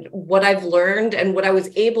 and what I've learned and what I was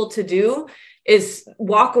able to do is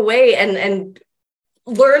walk away and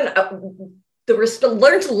learn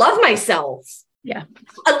learn to love myself. Yeah.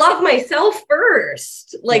 I love myself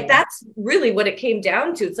first. Like, that's really what it came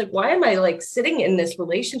down to. It's like, why am I like sitting in this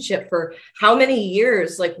relationship for how many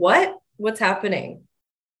years? Like, what's happening?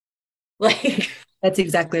 Like, that's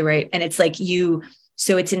exactly right. And it's like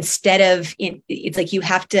so it's it's like you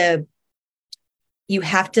have to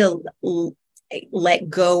let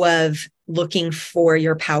go of looking for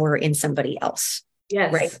your power in somebody else.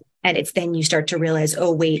 yes. Right. And it's then you start to realize,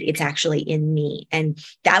 oh, wait, it's actually in me. And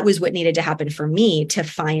that was what needed to happen for me to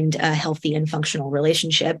find a healthy and functional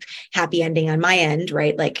relationship. Happy ending on my end,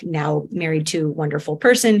 right? Like, now married to a wonderful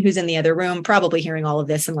person who's in the other room, probably hearing all of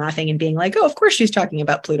this and laughing and being like, oh, of course she's talking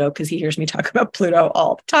about Pluto, because he hears me talk about Pluto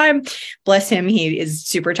all the time. Bless him. He is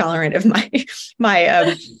super tolerant of my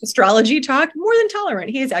astrology talk, more than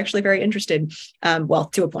tolerant. He is actually very interested, well,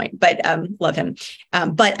 to a point, but love him.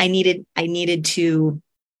 But I needed to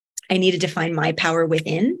find my power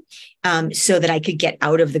within, so that I could get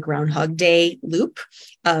out of the Groundhog Day loop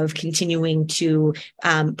of continuing to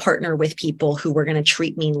partner with people who were going to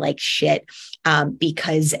treat me like shit,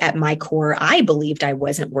 because at my core, I believed I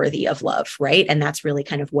wasn't worthy of love, right? And that's really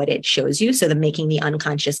kind of what it shows you. So the making the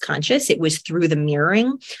unconscious conscious, it was through the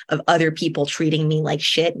mirroring of other people treating me like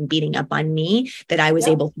shit and beating up on me that I was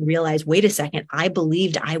able to realize, wait a second, I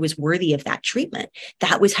believed I was worthy of that treatment.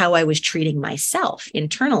 That was how I was treating myself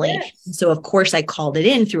internally. Yes. So of course I called it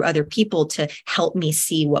in through other people to help me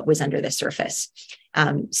see what was under the surface.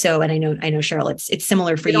 And I know, Cheryl, it's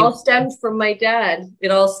similar for you. It all stemmed from my dad.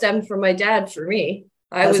 For me.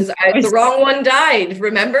 The wrong one died.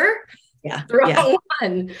 Remember? Yeah. The wrong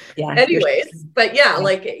one. Yeah. Anyways, but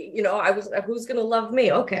like, who's going to love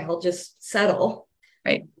me? Okay. I'll just settle.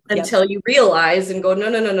 Right. Until you realize and go,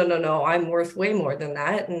 no, I'm worth way more than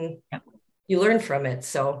that. And you learn from it.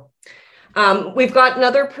 So, we've got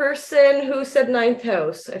another person who said 9th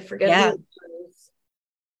house. I forget. Yeah. Who it was.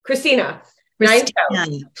 Christina. 9th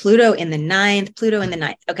house. Pluto in the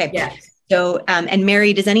 9th. Okay. Yes. So, and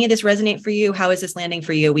Mary, does any of this resonate for you? How is this landing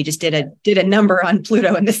for you? We just did a number on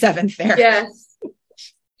Pluto in the 7th there. Yes.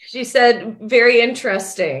 She said, very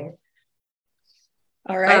interesting.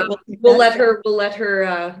 All right. We'll let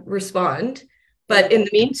her respond. But in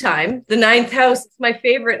the meantime, the 9th house is my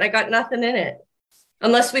favorite. And I got nothing in it.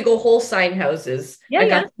 Unless we go whole sign houses. I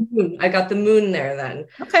got the moon there then.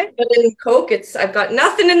 Okay. But in Coke, I've got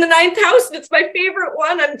nothing in the 9th house. And it's my favorite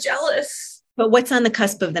one. I'm jealous. But what's on the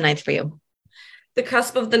cusp of the 9th for you? The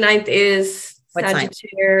cusp of the 9th is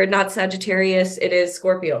Sagittarius, not Sagittarius. It is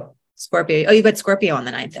Scorpio. Scorpio. Oh, you've got Scorpio on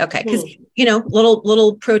the 9th. Okay. Because,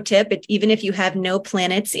 little pro tip, even if you have no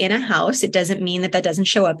planets in a house, it doesn't mean that doesn't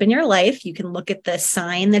show up in your life. You can look at the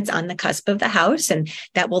sign that's on the cusp of the house, and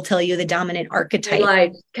that will tell you the dominant archetype. I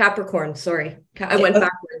lied. Capricorn. Sorry. I went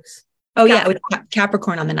backwards. Oh, yeah. With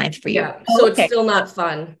Capricorn on the 9th for you. Yeah. So it's still not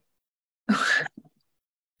fun.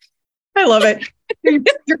 I love it.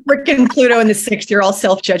 You're freaking Pluto in the 6th. You're all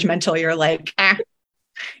self-judgmental. You're like,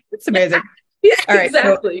 it's amazing. Yeah, all right,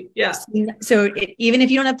 exactly. So even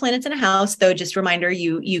if you don't have planets in a house, though, just a reminder,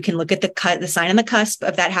 you can look at the sign on the cusp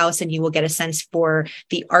of that house, and you will get a sense for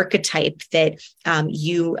the archetype that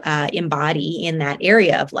you embody in that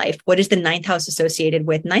area of life. What is the 9th house associated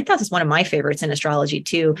with? 9th house is one of my favorites in astrology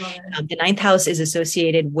too. The 9th house is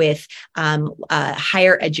associated with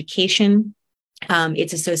higher education.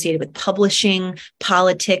 It's associated with publishing,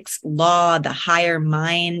 politics, law, the higher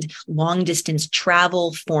mind, long distance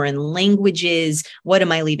travel, foreign languages. What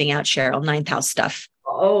am I leaving out, Cheryl? 9th house stuff.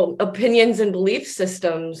 Oh, opinions and belief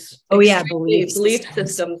systems. Oh, yeah. Belief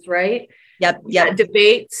systems, right? Yep.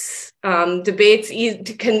 Debates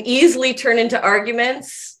can easily turn into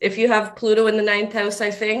arguments if you have Pluto in the 9th house, I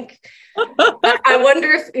think. I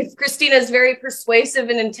wonder if Christina is very persuasive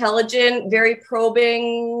and intelligent, very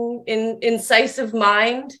probing, incisive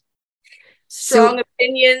mind, strong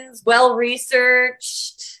opinions, well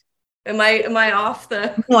researched. Am I off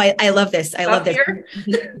the? No, I love this. I love this.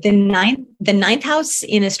 The ninth house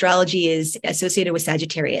in astrology is associated with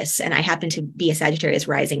Sagittarius, and I happen to be a Sagittarius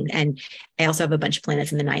rising, and I also have a bunch of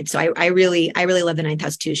planets in the 9th. So I really love the 9th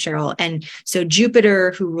house too, Cheryl. And so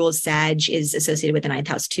Jupiter, who rules Sag, is associated with the 9th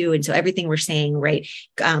house too. And so everything we're saying, right,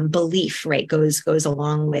 belief, right, goes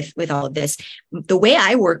along with all of this. The way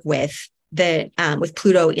I work with with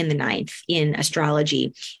Pluto in the ninth in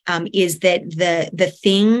astrology, is that the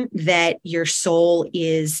thing that your soul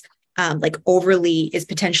is like overly is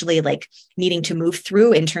potentially like needing to move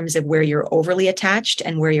through in terms of where you're overly attached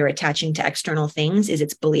and where you're attaching to external things is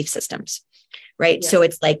its belief systems, right? Yeah. So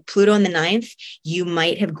it's like Pluto in the ninth, you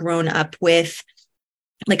might have grown up with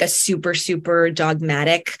like a super, super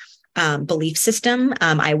dogmatic belief system.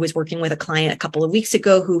 I was working with a client a couple of weeks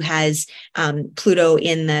ago who has Pluto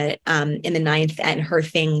in the ninth, and her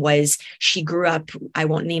thing was she grew up, I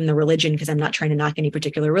won't name the religion because I'm not trying to knock any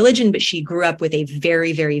particular religion, but she grew up with a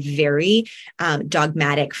very, very, very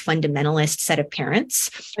dogmatic fundamentalist set of parents.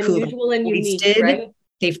 Unusual and unique, right?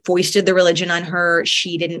 They foisted the religion on her.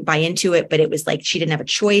 She didn't buy into it, but it was like she didn't have a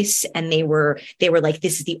choice. And they were like,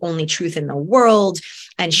 this is the only truth in the world.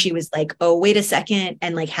 And she was like, oh, wait a second.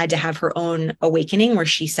 And like had to have her own awakening where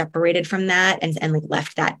she separated from that and like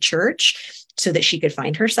left that church so that she could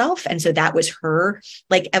find herself. And so that was her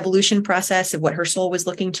like evolution process of what her soul was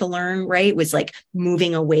looking to learn, right? Was like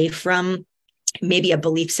moving away from maybe a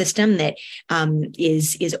belief system that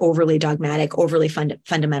is overly dogmatic, overly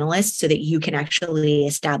fundamentalist, so that you can actually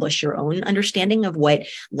establish your own understanding of what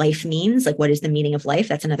life means. Like, what is the meaning of life?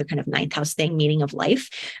 That's another kind of ninth house thing, meaning of life.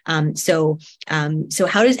 So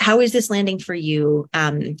how is this landing for you,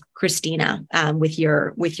 Christina, with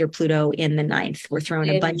your Pluto in the ninth? We're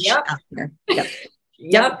throwing a bunch out there.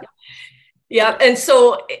 Yep. Yeah. And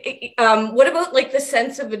so what about like the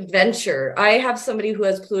sense of adventure? I have somebody who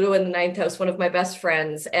has Pluto in the ninth house, one of my best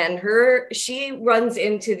friends, and she runs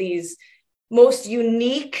into these most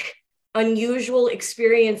unique, unusual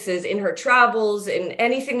experiences in her travels, in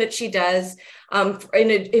anything that she does.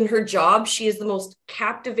 In her job, she is the most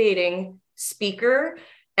captivating speaker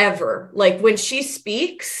ever. Like when she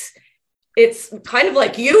speaks, it's kind of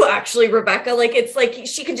like you actually, Rebecca. Like, it's like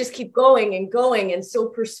she can just keep going and going, and so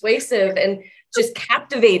persuasive and just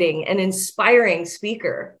captivating and inspiring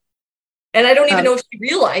speaker. And I don't even know if she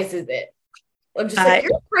realizes it. I'm just like,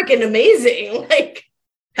 you're freaking amazing. Like,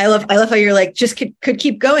 I love how you're like, just could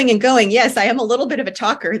keep going and going. Yes, I am a little bit of a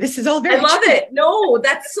talker. This is all very I love it. No,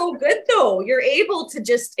 that's so good though. You're able to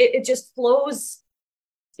just, it just flows.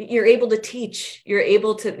 You're able to teach. You're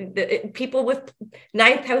able to, people with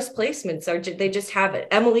ninth house placements they just have it.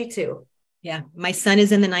 Emily too. Yeah. My son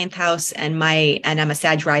is in the ninth house and I'm a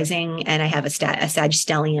Sag rising and I have a Sag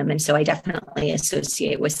stellium. And so I definitely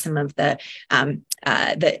associate with some of I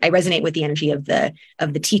resonate with the energy of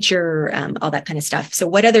the teacher, all that kind of stuff.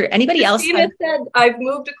 So anybody else? Christina said, I've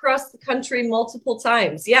moved across the country multiple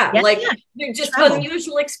times. Yeah. They're just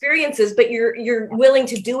unusual experiences, but you're willing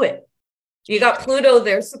to do it. You got Pluto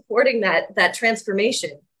there supporting that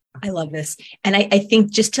transformation. I love this. And I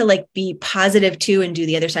think just to like be positive too and do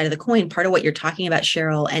the other side of the coin, part of what you're talking about,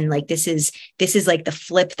 Cheryl, and like this is like the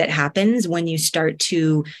flip that happens when you start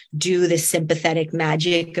to do the sympathetic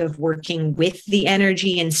magic of working with the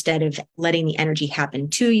energy instead of letting the energy happen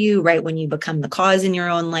to you, right? When you become the cause in your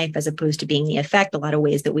own life as opposed to being the effect, a lot of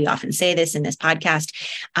ways that we often say this in this podcast.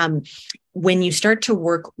 When you start to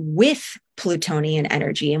work with Plutonian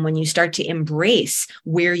energy and when you start to embrace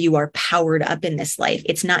where you are powered up in this life,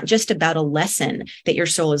 it's not just about a lesson that your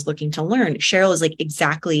soul is looking to learn. Cheryl is like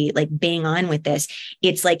exactly like bang on with this.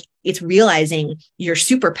 It's like, it's realizing your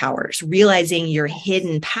superpowers, realizing your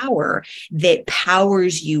hidden power that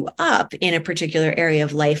powers you up in a particular area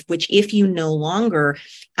of life, which if you no longer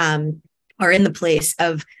are in the place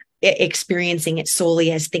of experiencing it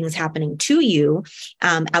solely as things happening to you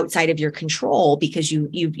outside of your control, because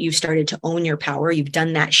you've started to own your power. You've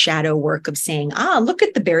done that shadow work of saying, look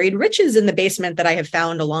at the buried riches in the basement that I have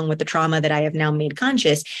found along with the trauma that I have now made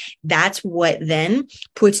conscious. That's what then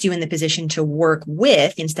puts you in the position to work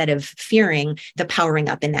with, instead of fearing, the powering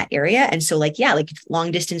up in that area. And so like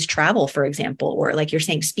long distance travel, for example, or like you're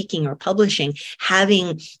saying, speaking or publishing,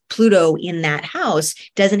 having Pluto in that house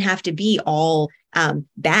doesn't have to be all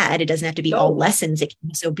bad. It doesn't have to be all lessons. It can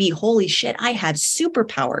also be, holy shit, I have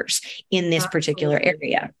superpowers in this particular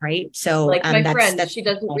area. Right. So like my friend, she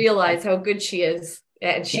doesn't realize how good she is.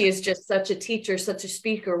 And she is just such a teacher, such a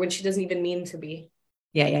speaker when she doesn't even mean to be.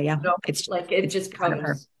 Yeah. You know? It's like, it just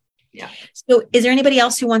comes. Yeah. So is there anybody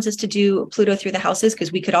else who wants us to do Pluto through the houses?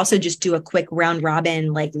 Because we could also just do a quick round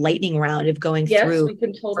robin, like lightning round of going through. Yes, we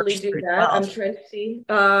can totally do that. I'm trying to see.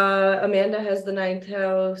 Amanda has the ninth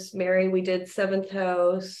house. Mary, we did seventh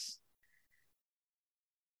house.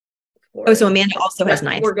 Oh, so Amanda also has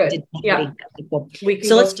ninth. We're good. Yeah. Cool.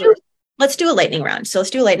 So let's do Let's do a lightning round. So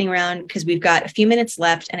let's do a lightning round because we've got a few minutes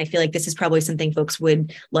left. And I feel like this is probably something folks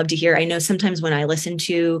would love to hear. I know sometimes when I listen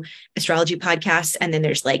to astrology podcasts and then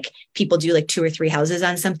there's like people do like 2 or 3 houses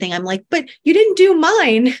on something, I'm like, but you didn't do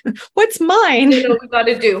mine. What's mine? We got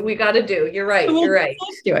to do. You're right. You're right.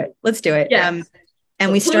 Let's do it. Yes.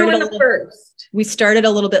 And we started a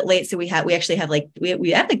little bit late. So we actually have like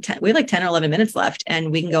 10 or 11 minutes left,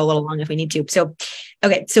 and we can go a little long if we need to. So,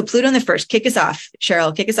 okay. So Pluto in the first, kick us off.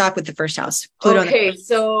 Cheryl, kick us off with the first house. Pluto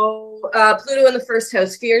Pluto in the first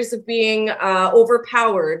house, fears of being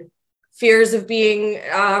overpowered, fears of being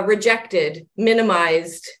rejected,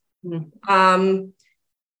 minimized,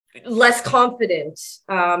 less confident.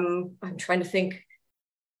 I'm trying to think.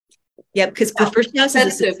 Yeah, because the first house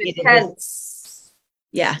is associated intense.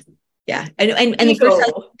 Yeah. And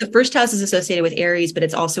the first house is associated with Aries, but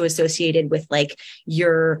it's also associated with like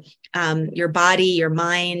your body, your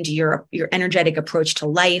mind, your energetic approach to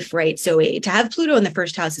life, right? So to have Pluto in the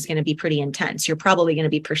first house is going to be pretty intense. You're probably going to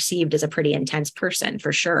be perceived as a pretty intense person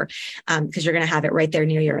for sure, because you're going to have it right there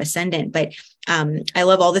near your ascendant. But I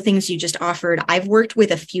love all the things you just offered. I've worked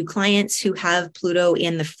with a few clients who have Pluto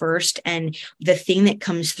in the first, and the thing that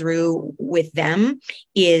comes through with them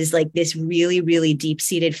is like this really, really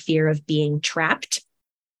deep-seated fear of being trapped.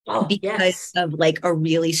 Because of like a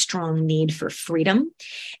really strong need for freedom.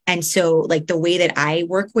 And so like the way that I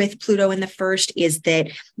work with Pluto in the first is that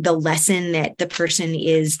the lesson that the person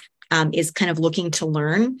is kind of looking to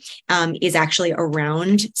learn is actually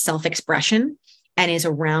around self-expression and is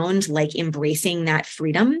around like embracing that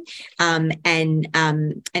freedom. And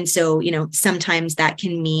so, you know, sometimes that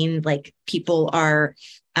can mean like people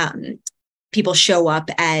show up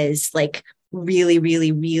as like really,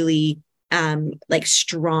 really, really like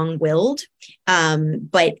strong-willed.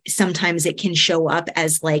 But sometimes it can show up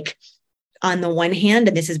as like, on the one hand,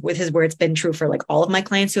 and this is where it's been true for like all of my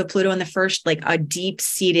clients who have Pluto in the first, like a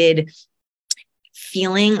deep-seated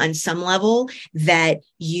feeling on some level that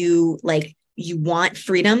you want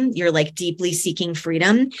freedom. You're like deeply seeking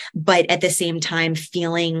freedom, but at the same time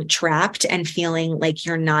feeling trapped and feeling like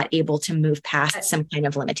you're not able to move past some kind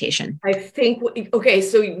of limitation. I think, okay,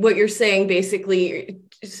 so what you're saying basically,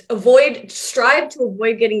 strive to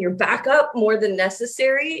avoid getting your back up more than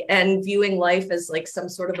necessary and viewing life as like some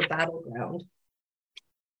sort of a battleground.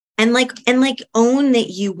 And own that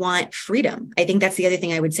you want freedom. I think that's the other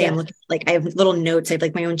thing I would say. Yeah. I'm looking like I have little notes. I have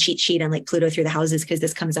like my own cheat sheet on like Pluto through the houses because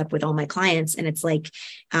this comes up with all my clients. And it's like,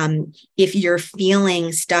 if you're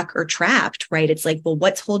feeling stuck or trapped, right? It's like, well,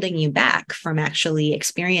 what's holding you back from actually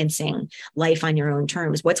experiencing life on your own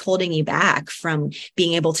terms? What's holding you back from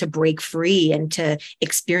being able to break free and to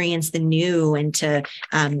experience the new and to,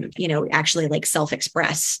 actually like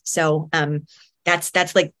self-express. So,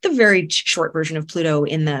 that's like the very short version of Pluto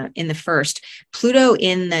in the first. Pluto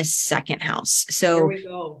in the second house. So here we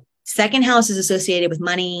go. Second house is associated with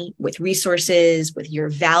money, with resources, with your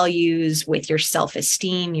values, with your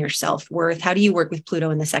self-esteem, your self-worth. How do you work with Pluto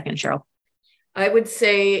in the second, Cheryl? I would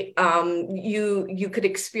say you could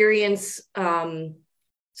experience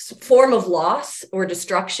form of loss or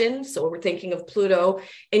destruction. So we're thinking of Pluto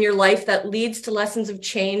in your life that leads to lessons of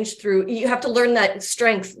change through, you have to learn that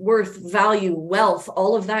strength, worth, value, wealth,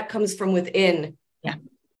 all of that comes from within. Yeah.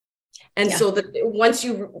 And so that once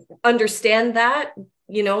you understand that,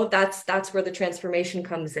 that's where the transformation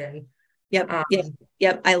comes in. Yep.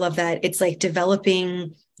 Yep. I love that. It's like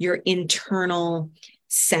developing your internal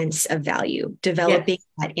sense of value, developing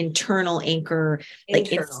that internal anchor,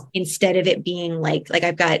 like instead of it being like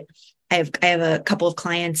I have a couple of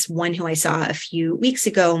clients, one who I saw a few weeks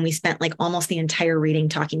ago, and we spent like almost the entire reading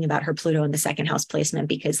talking about her Pluto in the second house placement,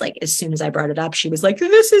 because like, as soon as I brought it up, she was like,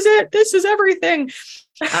 this is it. This is everything.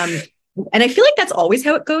 And I feel like that's always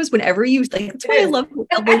how it goes whenever you like, that's why I love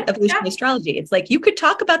evolutionary astrology. It's like, you could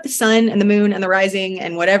talk about the sun and the moon and the rising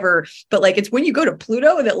and whatever, but like, it's when you go to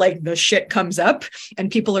Pluto that like the shit comes up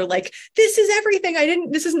and people are like, this is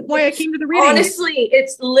everything. this isn't why I came to the reading. Honestly,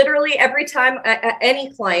 it's literally every time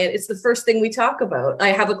any client, it's the first thing we talk about. I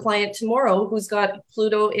have a client tomorrow who's got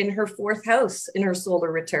Pluto in her 4th house in her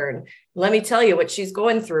solar return. Let me tell you what she's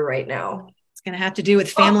going through right now. Going to have to do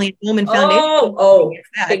with family and home and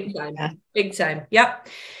foundation. Big time. Yep.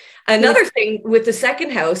 Another thing with the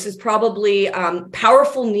second house is probably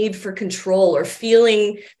powerful need for control, or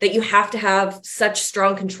feeling that you have to have such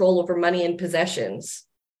strong control over money and possessions.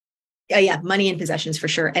 Yeah. Money and possessions for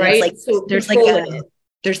sure. And right? It's like, so there's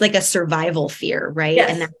like a survival fear, right?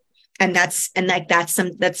 Yes. That's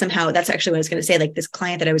somehow, that's actually what I was going to say. Like this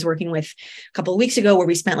client that I was working with a couple of weeks ago, where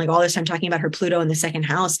we spent like all this time talking about her Pluto in the second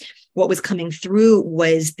house, what was coming through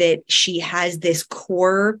was that she has this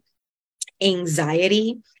core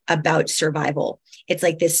anxiety about survival. It's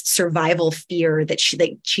like this survival fear that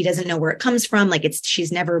she doesn't know where it comes from. Like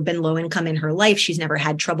she's never been low income in her life. She's never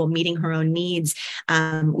had trouble meeting her own needs.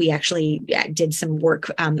 We actually did some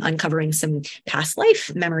work uncovering some past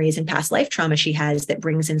life memories and past life trauma she has that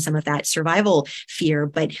brings in some of that survival fear.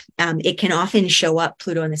 But it can often show up,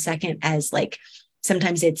 Pluto in the second, as like,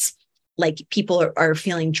 sometimes it's like people are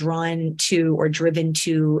feeling drawn to or driven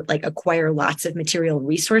to like acquire lots of material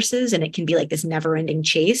resources. And it can be like this never ending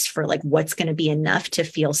chase for like what's going to be enough to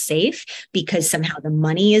feel safe, because somehow the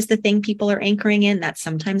money is the thing people are anchoring in. That's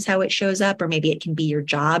sometimes how it shows up. Or maybe it can be your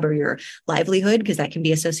job or your livelihood, because that can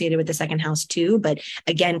be associated with the second house too. But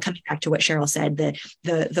again, coming back to what Cheryl said,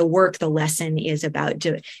 the work, the lesson is about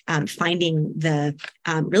finding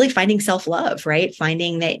really finding self-love, right?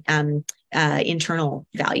 Finding that, internal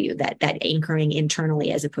value, that anchoring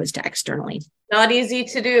internally as opposed to externally. Not easy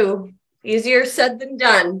to do. Easier said than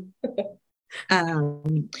done.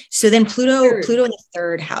 So then Pluto in the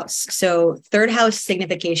third house. So third house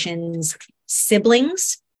significations,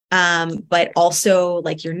 siblings, but also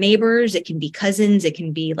like your neighbors. It can be cousins. It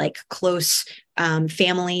can be like close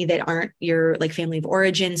family that aren't your like family of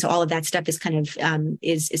origin. So all of that stuff is kind of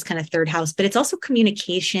is kind of third house, but it's also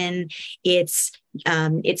communication. It's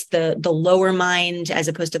the lower mind as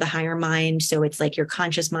opposed to the higher mind. So it's like your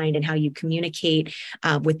conscious mind and how you communicate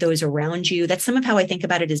with those around you. That's some of how I think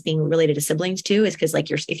about it as being related to siblings too, is because like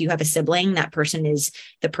if you have a sibling, that person is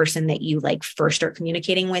the person that you like first start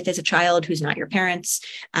communicating with as a child, who's not your parents.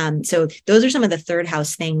 So those are some of the third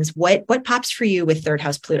house things. What pops for you with third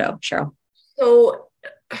house Pluto, Cheryl? So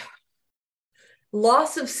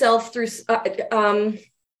loss of self through, how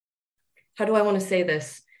do I want to say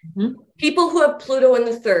this? Mm-hmm. People who have Pluto in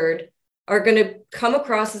the third are going to come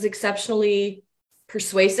across as exceptionally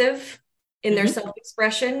persuasive in their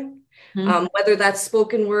self-expression, whether that's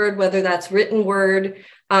spoken word, whether that's written word,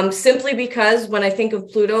 simply because when I think of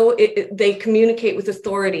Pluto, they communicate with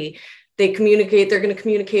authority. They're going to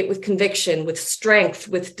communicate with conviction, with strength,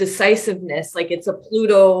 with decisiveness. Like it's a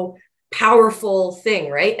Pluto powerful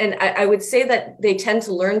thing, right? And I would say that they tend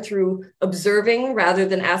to learn through observing rather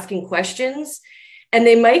than asking questions. And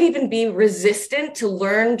they might even be resistant to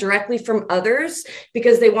learn directly from others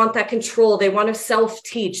because they want that control. They want to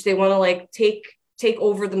self-teach. They want to like take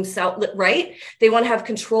over themselves, right? They want to have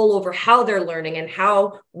control over how they're learning and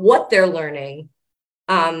what they're learning.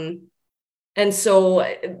 And so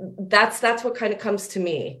that's what kind of comes to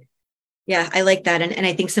me. Yeah, I like that. And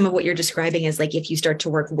I think some of what you're describing is like, if you start to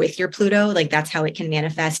work with your Pluto, like that's how it can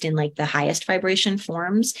manifest in like the highest vibration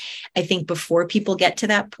forms. I think before people get to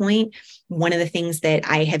that point, one of the things that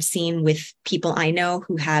I have seen with people I know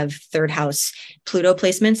who have third house Pluto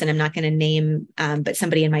placements, and I'm not going to name, but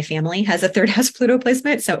somebody in my family has a third house Pluto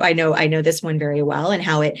placement. So I know this one very well and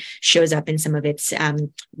how it shows up in some of its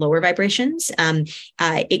lower vibrations.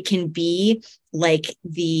 It can be like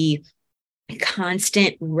the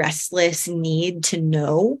constant restless need to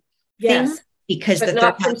know things, because but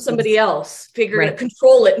not from somebody else.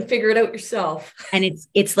 Control it and figure it out yourself. And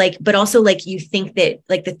it's like, but also like you think that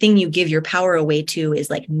like the thing you give your power away to is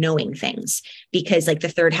like knowing things, because like the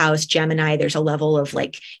third house Gemini, there's a level of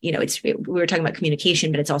like, we were talking about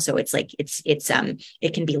communication, but it's also it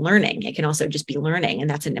can be learning. It can also just be learning, and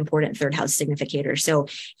that's an important third house significator. So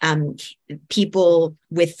people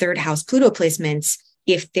with third house Pluto placements,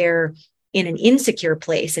 if they're in an insecure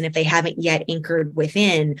place, and if they haven't yet anchored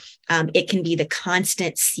within, it can be the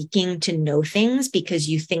constant seeking to know things, because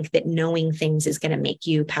you think that knowing things is going to make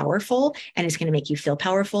you powerful and it's going to make you feel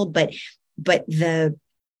powerful. But there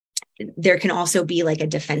can also be like a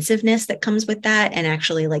defensiveness that comes with that, and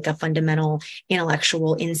actually like a fundamental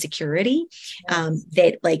intellectual insecurity,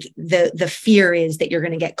 that like the fear is that you're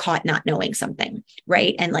going to get caught not knowing something,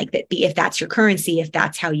 right? And like that, if that's your currency, if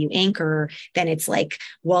that's how you anchor, then it's like,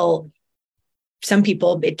 well, some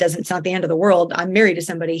people, it's not the end of the world. I'm married to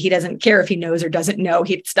somebody. He doesn't care if he knows or doesn't know.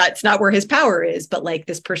 It's not where his power is. But like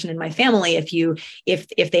this person in my family,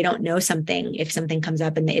 if they don't know something, if something comes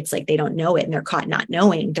up and it's like they don't know it and they're caught not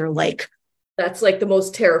knowing, they're like, that's like the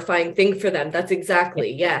most terrifying thing for them. That's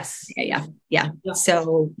exactly. Yes. Yeah.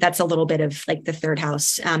 So that's a little bit of like the third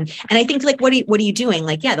house. And I think like, what are you doing?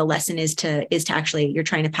 Like, yeah, the lesson is to actually, you're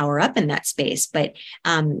trying to power up in that space, but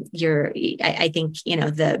I think,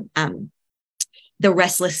 the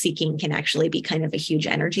restless seeking can actually be kind of a huge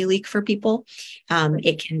energy leak for people.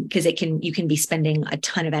 You can be spending a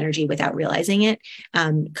ton of energy without realizing it,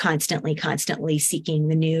 constantly seeking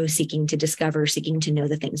the new, seeking to discover, seeking to know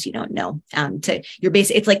the things you don't know.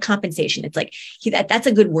 It's like compensation. It's like that's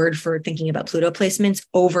a good word for thinking about Pluto placements: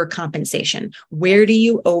 overcompensation. Where do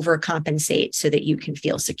you overcompensate so that you can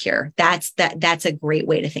feel secure? That's a great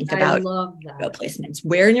way to think about Pluto placements.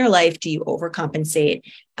 Where in your life do you overcompensate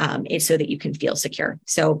so that you can feel secure?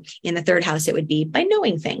 So in the third house, it would be by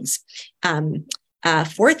knowing things.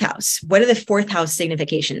 Fourth house. What are the fourth house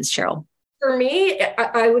significations, Cheryl? For me,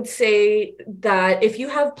 I would say that if you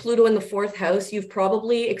have Pluto in the fourth house, you've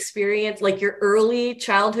probably experienced, like, your early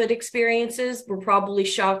childhood experiences were probably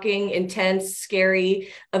shocking, intense,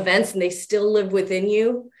 scary events, and they still live within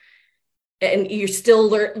you. And you still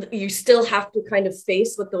have to kind of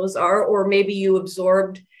face what those are, or maybe you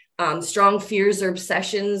absorbed strong fears or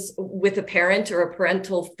obsessions with a parent or a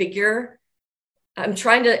parental figure. I'm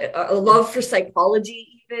trying to a love for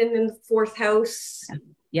psychology, even in the fourth house.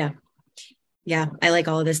 Yeah, I like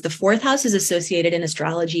all of this. The fourth house is associated in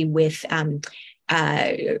astrology with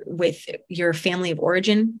your family of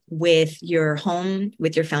origin, with your home,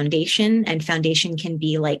 with your foundation. And foundation can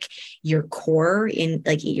be like your core, in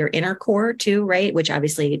like your inner core too, right? Which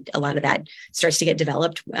obviously a lot of that starts to get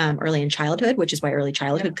developed early in childhood, which is why early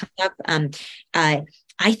childhood comes up.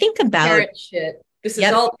 I think about parent shit. This is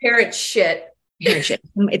all parent shit.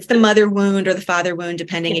 It's the mother wound or the father wound,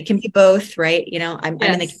 depending. It can be both, right? You know, I'm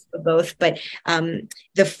in the case of both, but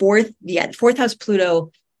the fourth house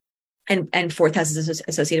Pluto and fourth house is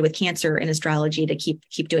associated with Cancer in astrology, to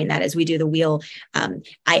keep doing that as we do the wheel.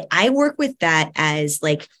 I work with that as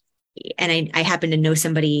like, and I happen to know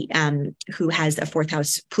somebody who has a fourth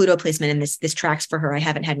house Pluto placement, and this tracks for her. I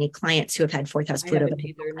haven't had any clients who have had fourth house Pluto,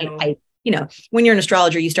 but you know, when you're an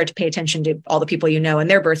astrologer, you start to pay attention to all the people you know and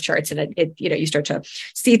their birth charts, and you start to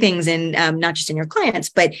see things in not just in your clients,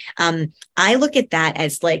 but I look at that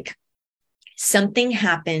as like something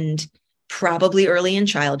happened probably early in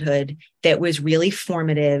childhood that was really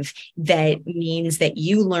formative. That means that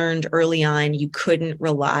you learned early on you couldn't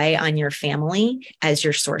rely on your family as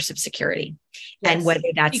your source of security, and whether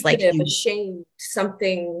that's like you ashamed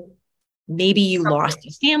something. Maybe you lost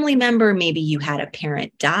a family member. Maybe you had a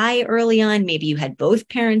parent die early on. Maybe you had both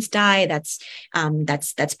parents die. That's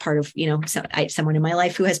part of, you know, someone in my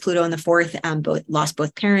life who has Pluto in the fourth, lost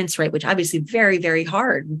both parents, right? Which obviously very, very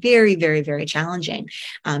hard, very, very, very challenging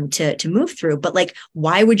to move through. But like,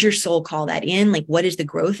 why would your soul call that in? Like, what is the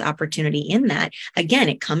growth opportunity in that? Again,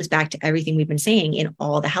 it comes back to everything we've been saying in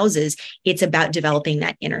all the houses. It's about developing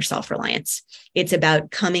that inner self-reliance. It's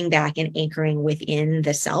about coming back and anchoring within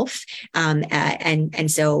the self.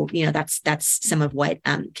 And so, you know, that's some of what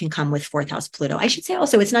can come with fourth house Pluto. I should say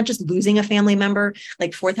also, it's not just losing a family member.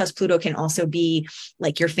 Like fourth house Pluto can also be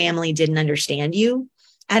like your family didn't understand you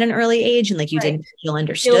at an early age, and like you didn't feel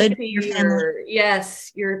understood. Your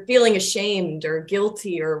family. You're feeling ashamed or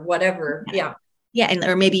guilty or whatever. Yeah. And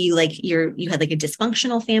or maybe you had like a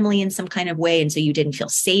dysfunctional family in some kind of way, and so you didn't feel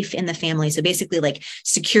safe in the family. So basically, like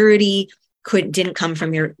security didn't come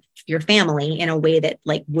from your family in a way that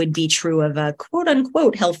like would be true of a quote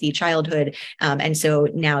unquote healthy childhood. And so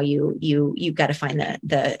now you've got to find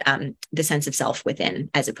the sense of self within,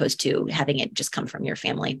 as opposed to having it just come from your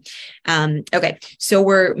family. Okay. So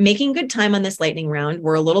we're making good time on this lightning round.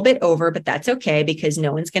 We're a little bit over, but that's okay because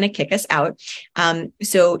no one's going to kick us out.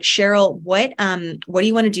 So Cheryl, what do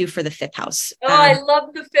you want to do for the fifth house? I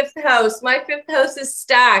love the fifth house. My fifth house is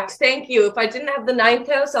stacked. Thank you. If I didn't have the ninth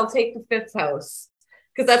house, I'll take the fifth house,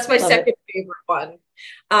 because that's my second favorite one.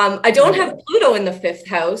 I don't have Pluto in the fifth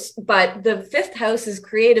house, but the fifth house is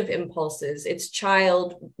creative impulses. It's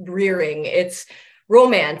child rearing. It's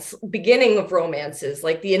romance, beginning of romances,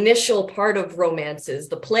 like the initial part of romances,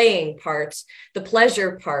 the playing part, the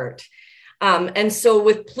pleasure part. And so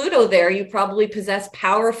with Pluto there, you probably possess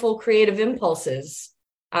powerful creative impulses.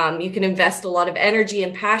 You can invest a lot of energy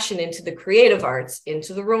and passion into the creative arts,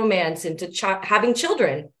 into the romance, into having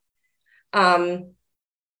children.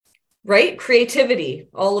 Right? Creativity,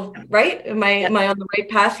 right? Am I on the right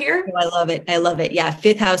path here? Oh, I love it. Yeah.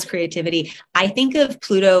 Fifth house creativity. I think of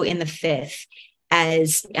Pluto in the fifth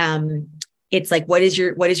as, it's like, what is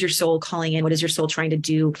your soul calling in? What is your soul trying to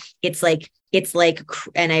do? It's like,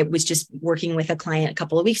 and I was just working with a client a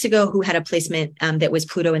couple of weeks ago who had a placement, that was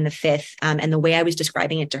Pluto in the fifth. And the way I was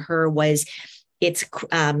describing it to her was it's,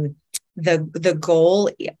 the goal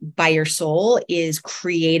by your soul is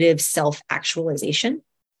creative self-actualization.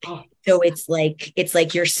 Oh. So it's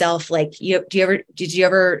like yourself, like did you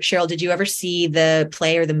ever, Cheryl, did you ever see the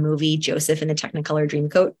play or the movie Joseph in the Technicolor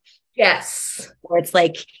Dreamcoat? Yes. Or it's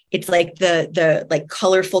like the like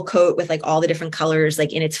colorful coat with like all the different colors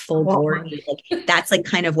like in its full glory. Like that's like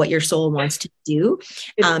kind of what your soul wants to do.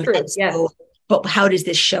 It's true. Yes. But how does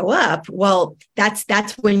this show up? Well,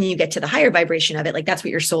 that's when you get to the higher vibration of it. Like that's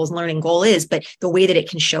what your soul's learning goal is. But the way that it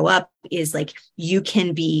can show up is like you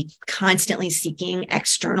can be constantly seeking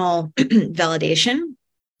external validation.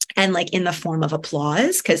 And like in the form of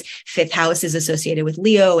applause, because fifth house is associated with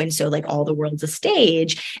Leo. And so like all the world's a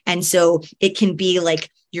stage. And so it can be like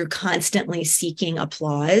you're constantly seeking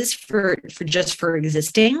applause for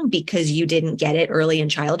existing because you didn't get it early in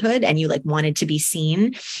childhood and you like wanted to be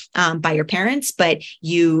seen by your parents, but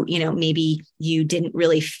you know, maybe you didn't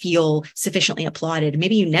really feel sufficiently applauded.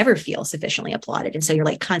 Maybe you never feel sufficiently applauded. And so you're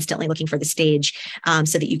like constantly looking for the stage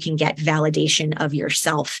so that you can get validation of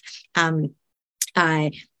yourself.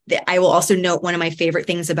 I will also note one of my favorite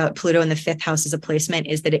things about Pluto in the fifth house as a placement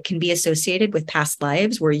is that it can be associated with past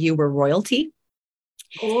lives where you were royalty.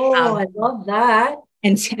 Oh, I love that.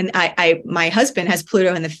 And my husband has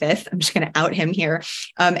Pluto in the fifth. I'm just going to out him here.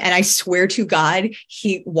 And I swear to God,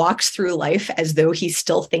 he walks through life as though he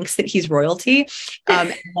still thinks that he's royalty.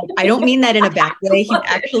 I don't mean that in a bad way.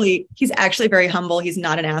 He's actually very humble. He's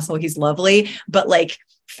not an asshole. He's lovely. But like,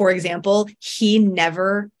 for example, he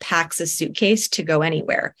never packs a suitcase to go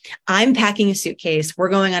anywhere. I'm packing a suitcase. We're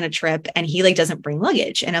going on a trip and he like doesn't bring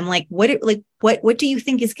luggage. And I'm like, what do you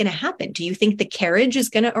think is going to happen? Do you think the carriage is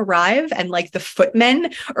going to arrive and like the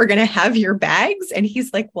footmen are going to have your bags? And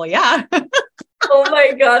he's like, well, yeah. Oh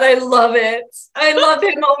my God. I love it. I love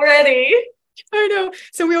him already. I know.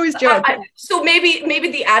 So we always joke. So maybe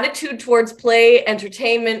the attitude towards play,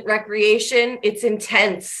 entertainment, recreation, it's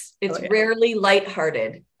intense. It's rarely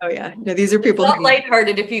lighthearted. Oh yeah. No, these are people. It's not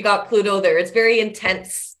lighthearted if you got Pluto there. It's very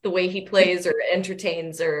intense the way he plays or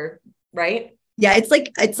entertains or right. Yeah. It's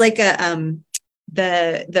like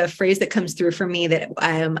the phrase that comes through for me that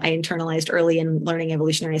I internalized early in learning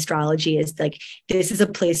evolutionary astrology is like, this is a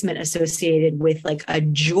placement associated with like a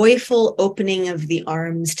joyful opening of the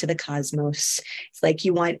arms to the cosmos. It's like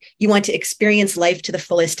you want to experience life to the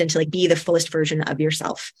fullest and to like be the fullest version of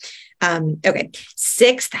yourself. Okay.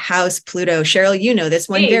 Sixth house Pluto. Cheryl, you know this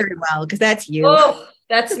one very well because that's you. Oh,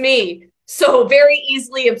 that's me. So very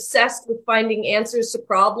easily obsessed with finding answers to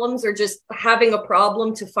problems or just having a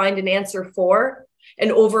problem to find an answer for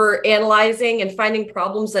and over analyzing and finding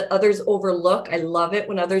problems that others overlook. I love it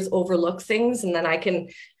when others overlook things. And then I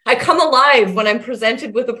come alive when I'm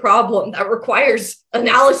presented with a problem that requires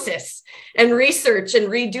analysis and research and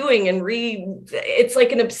redoing and it's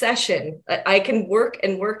like an obsession. I can work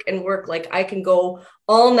and work and work. Like I can go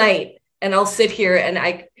all night and I'll sit here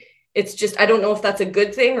and it's just, I don't know if that's a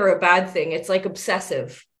good thing or a bad thing. It's like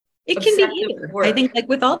obsessive. It can be either. I think like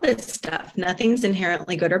with all this stuff, nothing's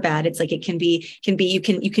inherently good or bad. It's like, it can be, you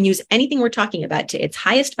can use anything we're talking about to its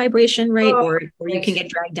highest vibration, right? Or you can get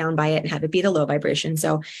dragged down by it and have it be the low vibration.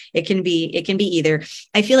 So it can be either.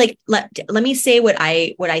 I feel like, let me say what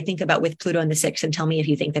I think about with Pluto in the sixth and tell me if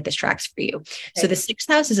you think that this tracks for you. Okay. So the sixth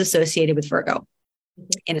house is associated with Virgo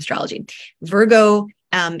in astrology. Virgo,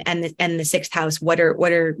 and the sixth house, what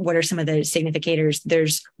are some of the significators?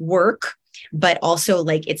 There's work, but also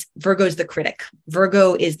like Virgo's the critic.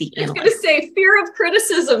 Virgo is the analyst. I was going to say fear of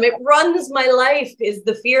criticism. It runs my life is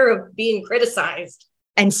the fear of being criticized.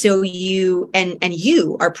 And so you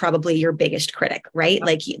are probably your biggest critic, right?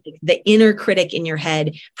 Like the inner critic in your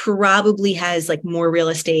head probably has like more real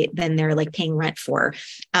estate than they're like paying rent for.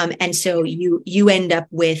 And so you end up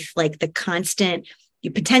with like the constant,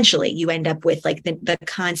 you end up with like the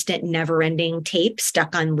constant never-ending tape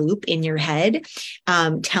stuck on loop in your head,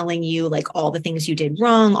 telling you like all the things you did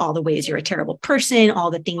wrong, all the ways you're a terrible person, all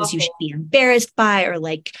the things you should be embarrassed by, or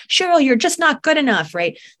like, Cheryl, you're just not good enough,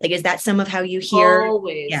 right? Like, is that some of how you hear?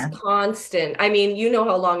 Always, constant. I mean, you know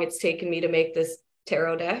how long it's taken me to make this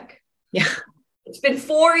tarot deck? Yeah. It's been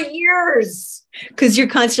 4 years. Because you're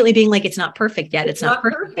constantly being like, it's not perfect yet. It's not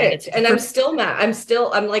perfect. And I'm still mad.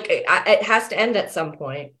 I'm like, it has to end at some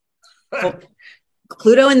point. Well,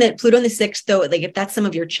 Pluto in the sixth, though, like if that's some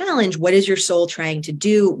of your challenge, what is your soul trying to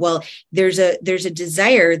do? Well, there's a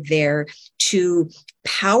desire there to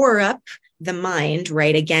power up the mind,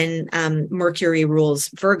 right? Again, Mercury rules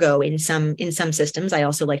Virgo in some systems. I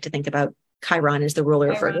also like to think about Chiron is the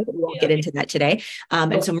ruler of Virgo, but we won't get into that today.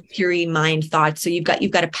 And so Mercury, mind, thoughts. So you've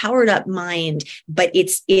got a powered up mind, but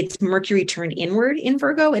it's Mercury turned inward in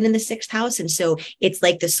Virgo and in the 6th house. And so it's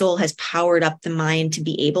like the soul has powered up the mind to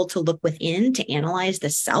be able to look within, to analyze the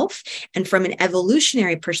self. And from an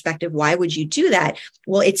evolutionary perspective, why would you do that?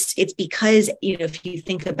 Well, it's because, if you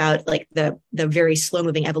think about like the very slow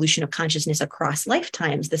moving evolution of consciousness across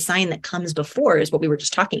lifetimes, the sign that comes before is what we were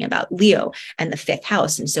just talking about, Leo and the 5th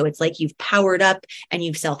house. And so it's like you've powered up and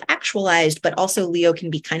you've self-actualized, but also Leo can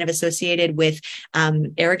be kind of associated with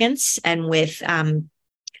arrogance and with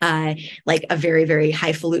like a very, very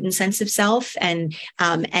highfalutin sense of self. And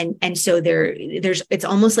so there's, it's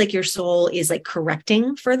almost like your soul is like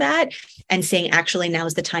correcting for that and saying, actually, now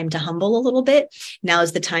is the time to humble a little bit. Now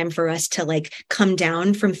is the time for us to like come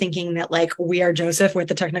down from thinking that like we are Joseph with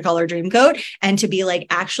the Technicolor Dreamcoat, and to be like,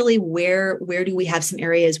 actually, where do we have some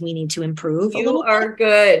areas we need to improve? You are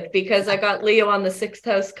good, because I got Leo on the 6th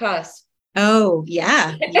house cusp. Oh,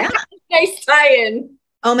 yeah. Yeah. Nice tie-in.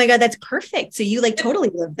 Oh my God, that's perfect. So you like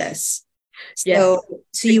totally live this. So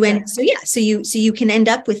you can end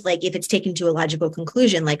up with like, if it's taken to a logical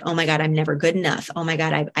conclusion, like, oh my God, I'm never good enough. Oh my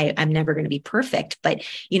God, I'm never going to be perfect. But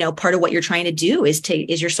part of what you're trying to do is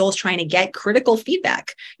your soul's trying to get critical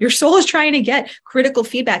feedback. Your soul is trying to get critical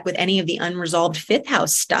feedback with any of the unresolved 5th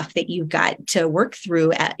house stuff that you've got to work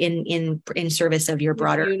through in service of your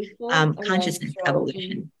broader consciousness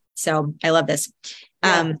evolution. So I love this.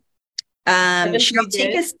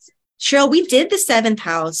 Cheryl, we did the 7th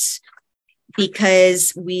house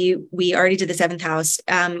because we already did the 7th house.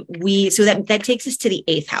 So that takes us to the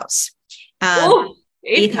 8th house.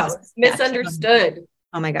 8th house. Misunderstood.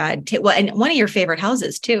 Oh my God. Well, and one of your favorite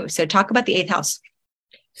houses too. So talk about the 8th house.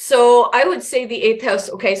 So I would say the 8th house.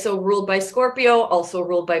 Okay. So ruled by Scorpio, also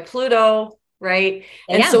ruled by Pluto. Right.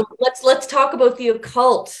 And so let's talk about the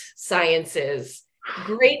occult sciences.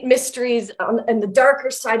 Great mysteries and the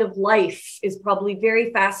darker side of life is probably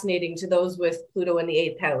very fascinating to those with Pluto in the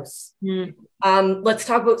 8th house. Let's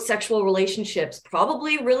talk about sexual relationships.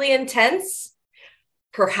 Probably really intense,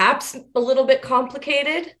 perhaps a little bit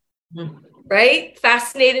complicated, right?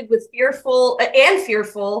 Fascinated with fearful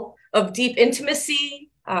of deep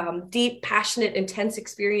intimacy, deep, passionate, intense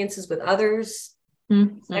experiences with others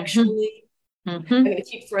sexually. I'm going to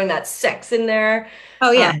keep throwing that sex in there.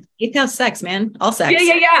 Oh yeah. 8th house sex, man. All sex.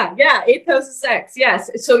 Yeah. 8th house is sex.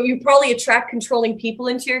 Yes. So you probably attract controlling people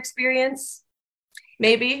into your experience.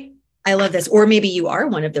 Maybe. I love this. Or maybe you are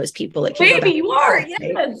one of those people. Maybe you are.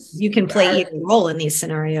 Yes. You can play either role in these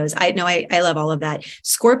scenarios. I love all of that.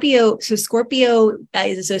 Scorpio. So Scorpio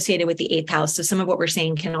is associated with the 8th house. So some of what we're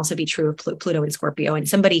saying can also be true of Pluto and Scorpio. And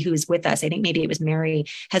somebody who's with us, I think maybe it was Mary,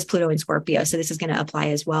 has Pluto and Scorpio. So this is going to apply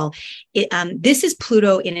as well. This is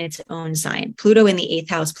Pluto in its own sign. Pluto in the 8th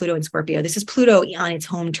house, Pluto and Scorpio. This is Pluto on its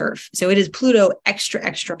home turf. So it is Pluto extra,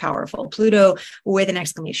 extra powerful. Pluto with an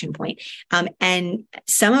exclamation point. And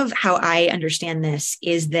some of how I understand this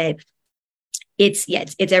is that it's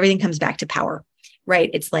everything comes back to power, right?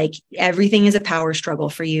 It's like everything is a power struggle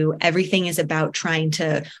for you. Everything is about trying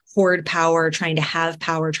to hoard power, trying to have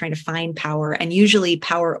power, trying to find power, and usually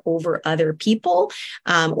power over other people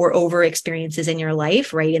or over experiences in your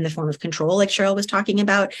life, right? In the form of control, like Cheryl was talking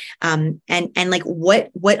about. And like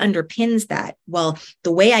what underpins that? Well,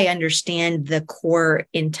 the way I understand the core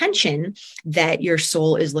intention that your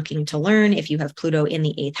soul is looking to learn, if you have Pluto in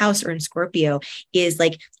the 8th house or in Scorpio, is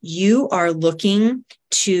like you are looking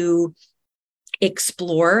to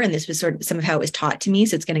explore, and this was sort of some of how it was taught to me.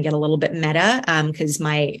 So it's going to get a little bit meta because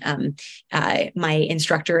my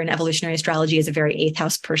instructor in evolutionary astrology is a very 8th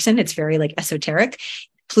house person. It's very like esoteric.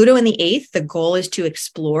 Pluto in the 8th, the goal is to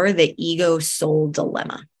explore the ego soul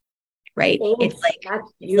dilemma, right? It's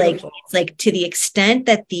like to the extent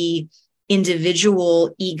that the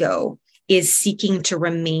individual ego is seeking to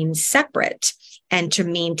remain separate and to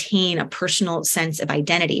maintain a personal sense of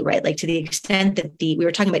identity, right? Like to the extent that we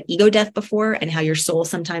were talking about ego death before and how your soul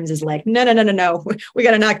sometimes is like, no. We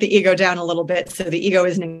got to knock the ego down a little bit so the ego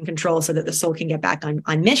isn't in control so that the soul can get back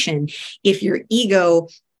on mission. If your ego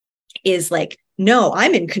is like, no,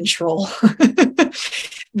 I'm in control,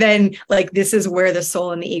 then like this is where the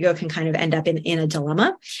soul and the ego can kind of end up in a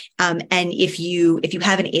dilemma. And if you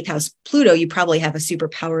have an 8th house Pluto, you probably have a super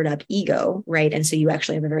powered up ego, right? And so you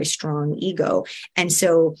actually have a very strong ego. And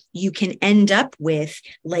so you can end up with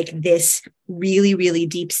like this really, really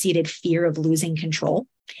deep-seated fear of losing control,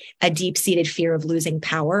 a deep-seated fear of losing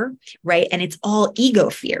power, right? And it's all ego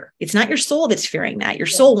fear. It's not your soul that's fearing that. Your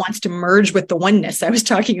soul wants to merge with the oneness I was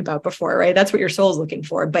talking about before, right? That's what your soul is looking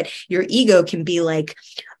for. But your ego can be like,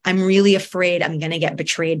 I'm really afraid I'm going to get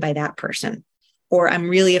betrayed by that person. or I'm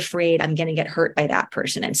really afraid I'm going to get hurt by that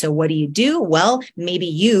person. And so what do? Well, maybe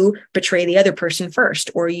you betray the other person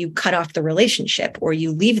first, or you cut off the relationship, or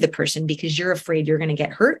you leave the person because you're afraid you're going to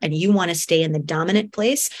get hurt and you want to stay in the dominant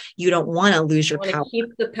place. You don't want to lose your power.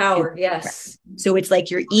 Keep the power. Yes. So it's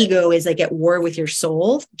like your ego is like at war with your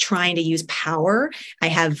soul, trying to use power. I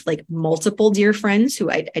have like multiple dear friends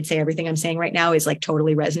who I'd say everything I'm saying right now is like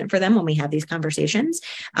totally resonant for them when we have these conversations.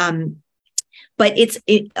 But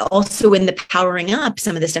it also in the powering up,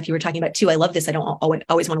 some of the stuff you were talking about too. I love this. I don't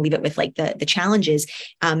always want to leave it with like the challenges.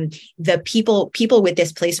 The people with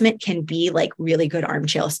this placement can be like really good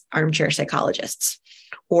armchair psychologists,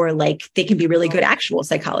 or like they can be really good actual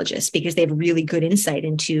psychologists because they have really good insight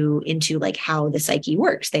into like how the psyche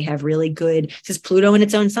works. They have really good, this is Pluto in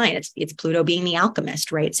its own sign. It's Pluto being the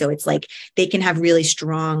alchemist, right? So it's like they can have really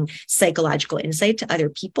strong psychological insight to other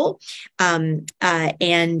people.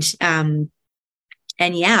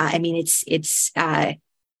 And yeah, I mean,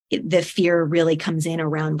 the fear really comes in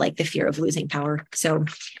around like the fear of losing power. So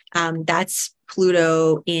that's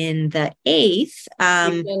Pluto in the 8th.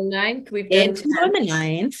 We've done 9th. We've done Pluto on the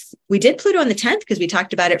 9th. We did Pluto on the 10th because we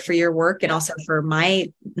talked about it for your work and also for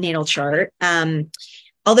my natal chart.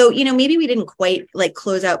 Although, maybe we didn't quite like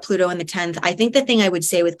close out Pluto on the 10th. I think the thing I would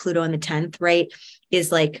say with Pluto on the 10th, right,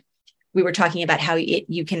 is like, we were talking about how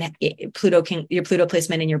your Pluto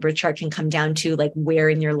placement in your birth chart can come down to like, where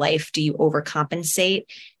in your life do you overcompensate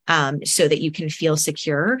so that you can feel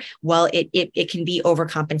secure? Well, it can be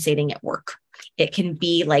overcompensating at work. It can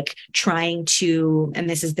be like trying to, and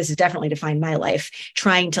this is definitely defined my life,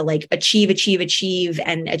 trying to like achieve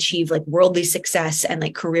and achieve like worldly success and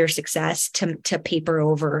like career success to paper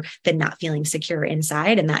over the not feeling secure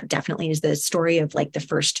inside. And that definitely is the story of like the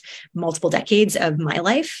first multiple decades of my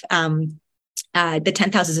life. The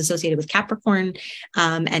 10th house is associated with Capricorn.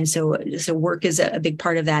 And so work is a big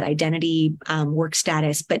part of that identity, work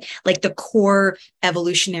status, but like the core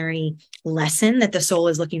evolutionary lesson that the soul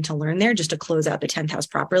is looking to learn there, just to close out the 10th house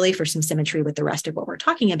properly for some symmetry with the rest of what we're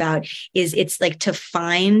talking about, is it's like to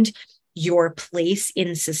find your place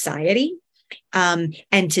in society.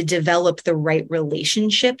 And to develop the right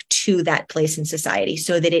relationship to that place in society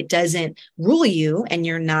so that it doesn't rule you and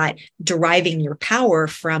you're not deriving your power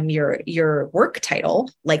from your work title,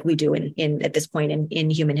 like we do in at this point in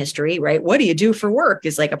human history, right? What do you do for work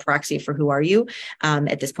is like a proxy for who are you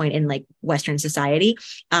at this point in like Western society.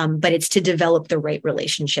 But it's to develop the right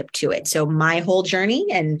relationship to it. So my whole journey,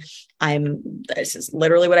 and this is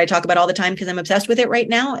literally what I talk about all the time because I'm obsessed with it right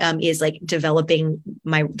now, is like developing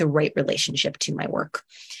the right relationship to my work.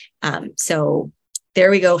 So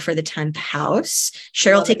there we go for the 10th house.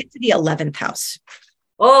 Cheryl, take it to the 11th house.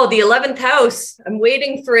 Oh, the 11th house. I'm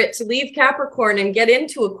waiting for it to leave Capricorn and get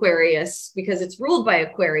into Aquarius because it's ruled by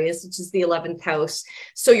Aquarius, which is the 11th house.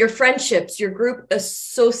 So your friendships, your group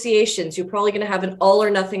associations, you're probably going to have an all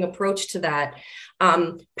or nothing approach to that.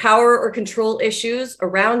 Power or control issues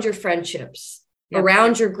around your friendships,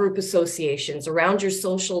 around your group associations, around your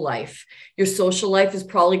social life. Your social life is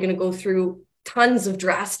probably going to go through tons of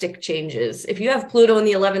drastic changes. If you have Pluto in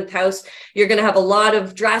the 11th house, you're going to have a lot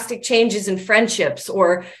of drastic changes in friendships,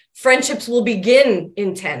 or friendships will begin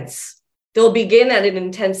intense. They'll begin at an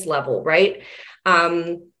intense level, right?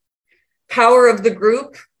 Power of the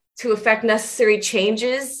group to affect necessary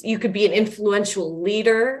changes. You could be an influential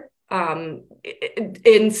leader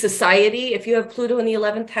in society if you have Pluto in the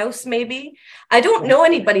 11th house. Maybe I don't know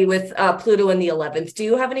anybody with Pluto in the 11th. Do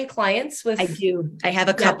you have any clients with? I do. I have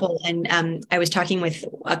a couple, and I was talking with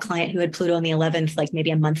a client who had Pluto in the 11th like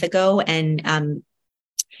maybe a month ago, and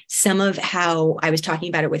some of how I was talking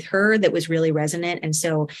about it with her that was really resonant. And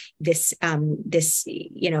so this there's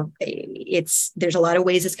a lot of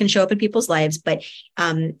ways this can show up in people's lives, but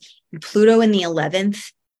Pluto in the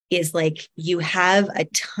 11th is like you have a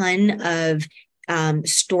ton of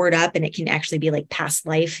stored up, and it can actually be like past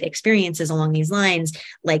life experiences along these lines,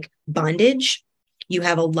 like bondage. You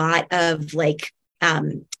have a lot of like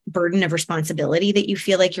burden of responsibility that you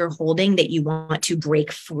feel like you're holding that you want to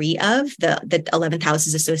break free of. The 11th house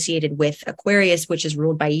is associated with Aquarius, which is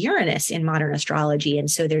ruled by Uranus in modern astrology.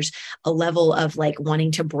 And so there's a level of like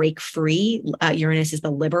wanting to break free. Uranus is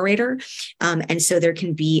the liberator. And so there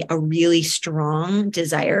can be a really strong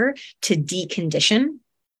desire to decondition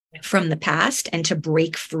from the past and to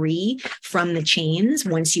break free from the chains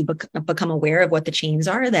once you become aware of what the chains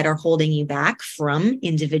are that are holding you back from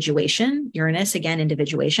individuation. Uranus, again,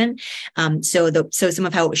 individuation. So some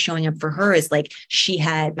of how it was showing up for her is like she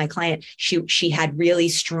had really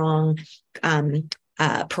strong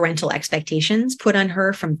parental expectations put on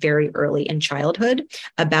her from very early in childhood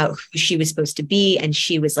about who she was supposed to be. And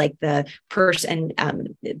she was like the person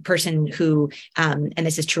who, and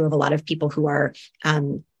this is true of a lot of people who are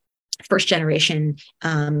first generation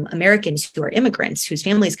Americans who are immigrants, whose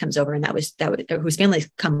families comes over, and whose families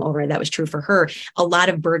come over. That was true for her. A lot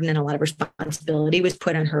of burden and a lot of responsibility was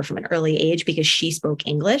put on her from an early age because she spoke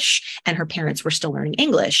English and her parents were still learning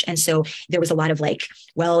English. And so there was a lot of like,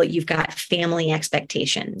 well, you've got family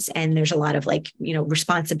expectations and there's a lot of like,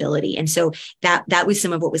 responsibility. And so that was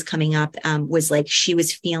some of what was coming up, was like, she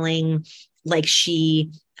was feeling like she,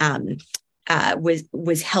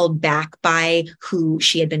 was held back by who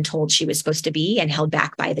she had been told she was supposed to be, and held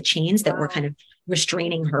back by the chains that were kind of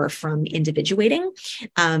restraining her from individuating.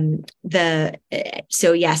 So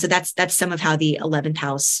that's some of how the 11th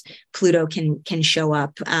house Pluto can show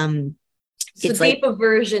up. So it's deep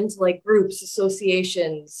aversions, like groups,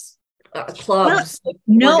 associations, clubs.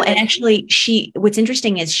 And actually what's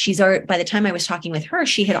interesting is by the time I was talking with her,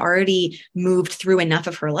 she had already moved through enough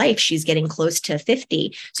of her life. She's getting close to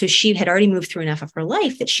 50. So she had already moved through enough of her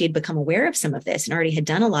life that she had become aware of some of this and already had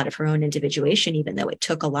done a lot of her own individuation, even though it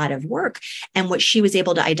took a lot of work. And what she was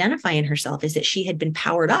able to identify in herself is that she had been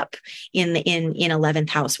powered up in 11th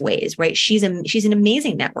house ways, right? She's an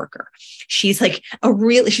amazing networker. She's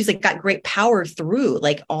got great power through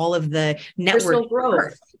like all of the network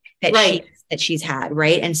growth that she's had,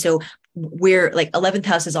 right? And so where like 11th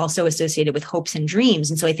house is also associated with hopes and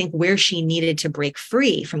dreams. And so I think where she needed to break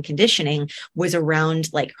free from conditioning was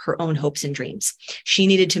around like her own hopes and dreams. She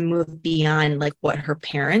needed to move beyond like what her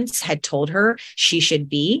parents had told her she should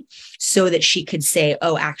be, so that she could say,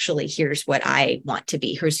 oh, actually, here's what I want to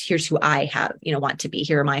be. Here's who I have, want to be.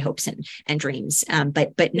 Here are my hopes and dreams.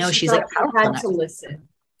 But no, she's like, had to listen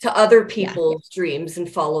to other people's dreams and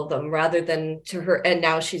follow them rather than to her. And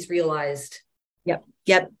now she's realized.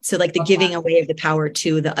 Yep. So like the giving away of the power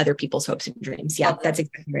to the other people's hopes and dreams. Yeah, that's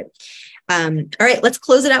exactly right. All right, let's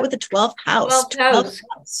close it out with the 12th house. 12th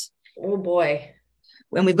house. Oh boy.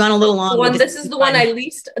 When we've gone a little long. This is the one the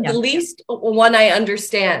least one I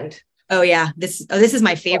understand. Oh yeah. This is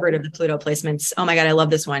my favorite of the Pluto placements. Oh my God, I love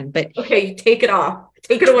this one. But okay, take it off.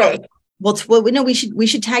 Take it away. Well, no, we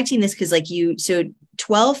should tag team this because like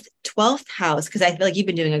 12th house, because I feel like you've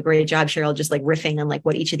been doing a great job, Cheryl, just like riffing on like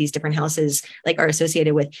what each of these different houses like are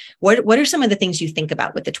associated with. What are some of the things you think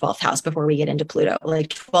about with the 12th house before we get into Pluto? Like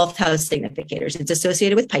 12th house significators. It's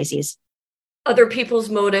associated with Pisces. Other people's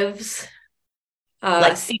motives,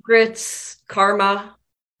 like secrets, karma.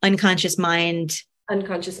 Unconscious mind.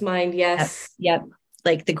 Yes. Yep.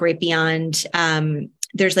 Like the great beyond.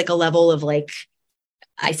 There's like a level of like,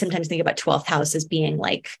 I sometimes think about 12th house as being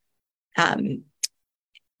like the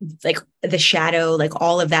shadow, like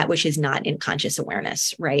all of that, which is not in conscious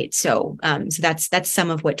awareness. Right. So that's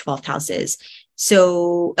some of what 12th house is.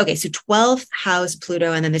 So, okay. So 12th house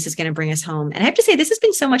Pluto, and then this is going to bring us home. And I have to say, this has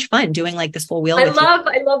been so much fun doing like this full wheel. I love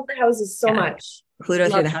the houses so much. Pluto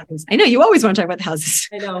through the houses. I know you always want to talk about the houses.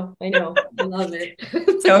 I know. I love it.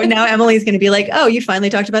 So now Emily's going to be like, oh, you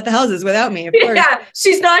finally talked about the houses without me. Of course. Yeah.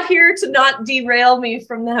 She's not here to not derail me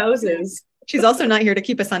from the houses. She's also not here to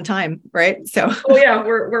keep us on time. Right. So, oh yeah,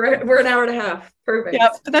 we're an hour and a half. Perfect. Yeah,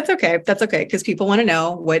 but that's okay. That's okay. Because people want to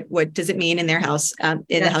know what does it mean in their house,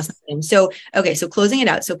 the house. So, okay. So closing it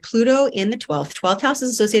out. So Pluto in the 12th house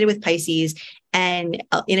is associated with Pisces. And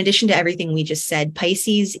in addition to everything we just said,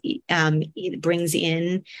 Pisces it brings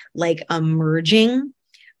in like a merging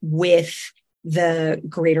with the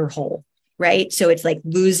greater whole, right? So it's like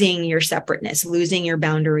losing your separateness, losing your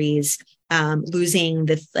boundaries, losing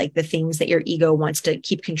the things that your ego wants to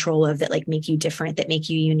keep control of that like make you different, that make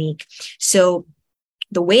you unique. So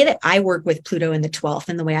the way that I work with Pluto in the 12th,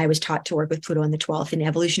 and the way I was taught to work with Pluto in the 12th in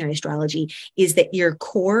evolutionary astrology, is that your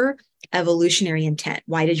core evolutionary intent,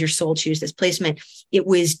 why did your soul choose this placement? It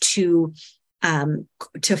was to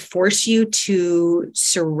force you to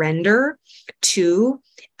surrender to,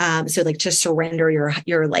 to surrender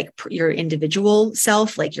your individual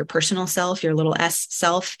self, like your personal self, your little s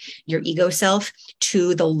self, your ego self,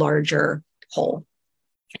 to the larger whole,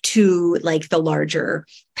 to like the larger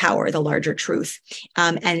power, the larger truth.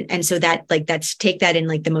 And so that that's take that in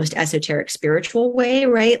like the most esoteric spiritual way,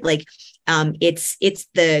 right? Like, it's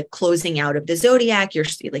the closing out of the zodiac.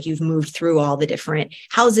 You've moved through all the different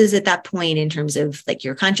houses at that point in terms of like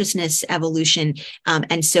your consciousness evolution.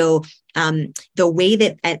 And so, the way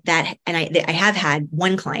that I have had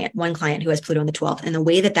one client who has Pluto in the 12th, and the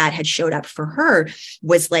way that had showed up for her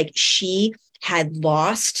was like, she had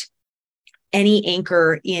lost any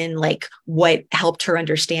anchor in like what helped her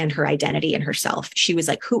understand her identity and herself. She was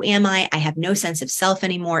like, who am I? I have no sense of self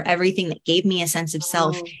anymore. Everything that gave me a sense of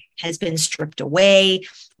self has been stripped away.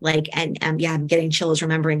 Like, and yeah, I'm getting chills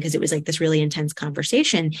remembering because it was like this really intense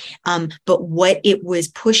conversation. But what it was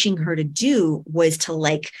pushing her to do was to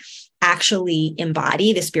like actually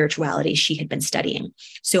embody the spirituality she had been studying.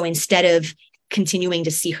 So instead of continuing to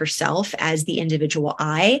see herself as the individual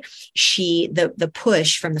the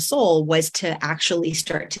push from the soul was to actually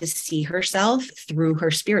start to see herself through her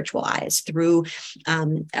spiritual eyes, through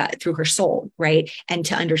her soul, right? And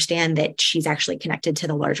to understand that she's actually connected to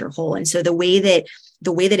the larger whole. And so the way that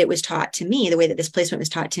it was taught to me, the way that this placement was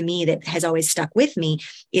taught to me that has always stuck with me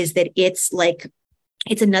is that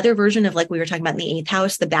it's another version of like we were talking about in the 8th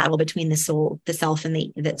house, the battle between the soul, the self, and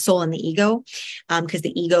the soul and the ego, because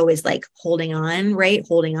the ego is like holding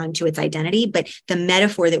on to its identity. But the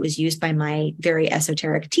metaphor that was used by my very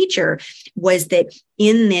esoteric teacher was that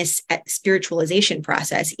in this spiritualization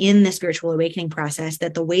process, in the spiritual awakening process,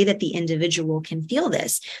 that the way that the individual can feel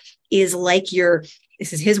this is like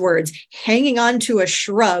this is his words, hanging on to a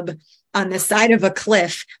shrub on the side of a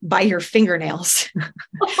cliff by your fingernails.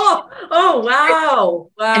 Wow.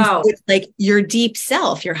 And so it's like your deep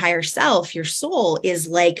self, your higher self, your soul is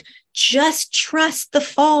like, just trust the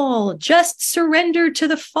fall, just surrender to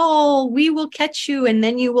the fall. We will catch you and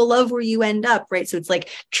then you will love where you end up. Right. So it's like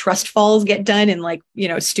trust falls get done in like,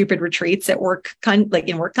 stupid retreats at work, like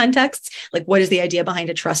in work contexts. Like what is the idea behind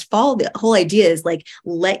a trust fall? The whole idea is like,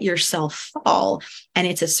 let yourself fall and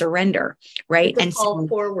it's a surrender. Right. And fall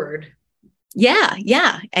forward.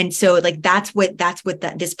 Yeah. And so like, that's what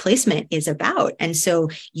this placement is about. And so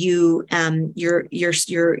your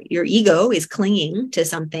ego is clinging to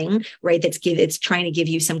something, right? It's trying to give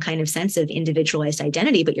you some kind of sense of individualized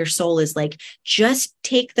identity, but your soul is like, just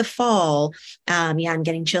take the fall. I'm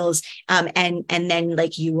getting chills. And then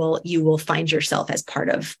like, you will find yourself as part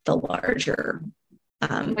of the larger,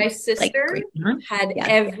 my sister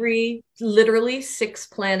had literally 6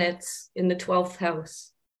 planets in the 12th house.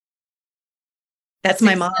 That's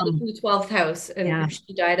my mom. In the 12th house, and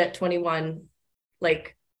she died at 21.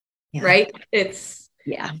 Like, right? It's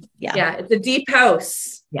it's a deep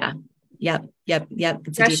house. Yeah. Yep.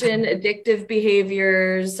 Depression, addictive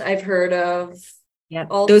behaviors I've heard of. Yeah,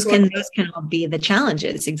 those can all be the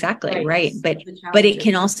challenges. Exactly. Right. But it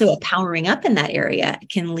can also, a powering up in that area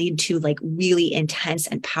can lead to like really intense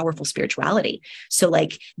and powerful spirituality. So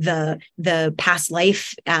like the past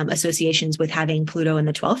life associations with having Pluto in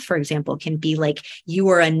the 12th, for example, can be like you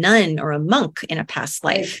were a nun or a monk in a past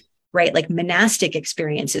life. Right? Like monastic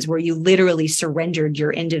experiences where you literally surrendered your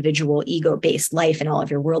individual ego-based life and all of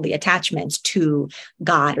your worldly attachments to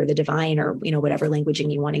God or the divine or, whatever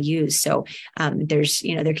languaging you want to use. So there's,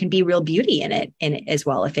 there can be real beauty in it as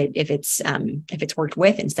well if it's worked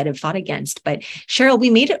with instead of fought against. But Cheryl, we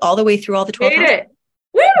made it all the way through all the 12 houses.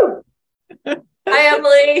 Woo! Hi,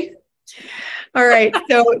 Emily. All right.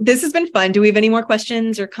 So this has been fun. Do we have any more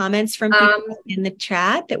questions or comments from people in the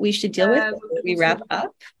chat that we should deal with before we wrap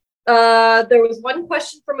up? There was one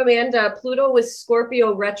question from Amanda. Pluto was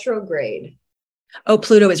Scorpio retrograde. Oh,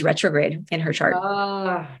 Pluto is retrograde in her chart.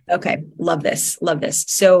 Okay. Love this.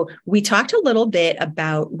 So we talked a little bit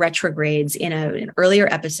about retrogrades in an earlier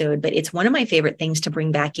episode, but it's one of my favorite things to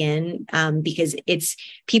bring back in because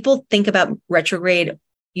people think about retrograde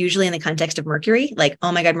usually in the context of Mercury, like, oh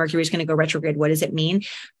my God, Mercury is going to go retrograde. What does it mean?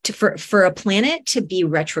 For a planet to be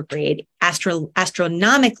retrograde,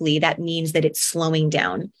 astronomically, that means that it's slowing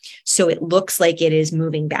down. So it looks like it is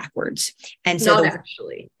moving backwards. And so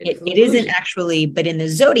it isn't actually, but in the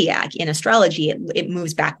zodiac, in astrology, it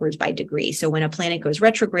moves backwards by degree. So when a planet goes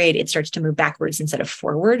retrograde, it starts to move backwards instead of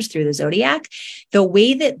forwards through the zodiac. The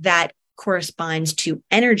way that corresponds to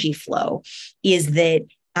energy flow is that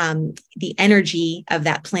the energy of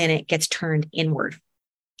that planet gets turned inward.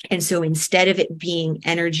 And so instead of it being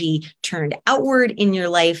energy turned outward in your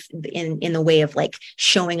life in the way of like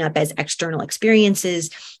showing up as external experiences,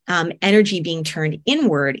 energy being turned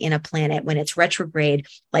inward in a planet when it's retrograde,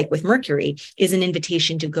 like with Mercury, is an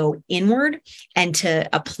invitation to go inward and to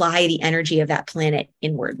apply the energy of that planet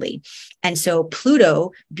inwardly. And so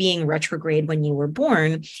Pluto being retrograde when you were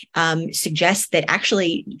born suggests that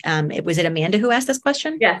actually, was it Amanda who asked this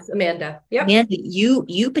question? Yes, Amanda. Yep. Amanda,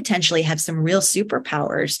 you potentially have some real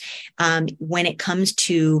superpowers when it comes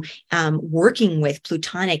to working with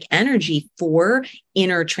Plutonic energy for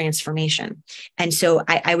inner transformation. And so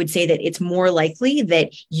I would say that it's more likely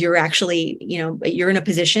that you're actually, you're in a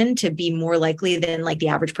position to be more likely than like the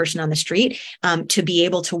average person on the street, to be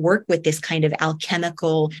able to work with this kind of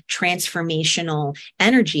alchemical, transformational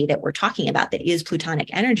energy that we're talking about, that is Plutonic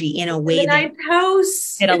energy, in a way the ninth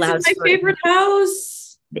house. It allows my favorite house.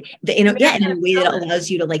 In a way that allows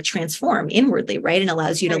you to like transform inwardly, right? And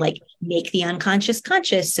allows you to like make the unconscious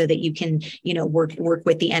conscious, so that you can, work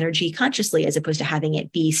with the energy consciously, as opposed to having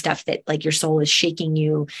it be stuff that like your soul is shaking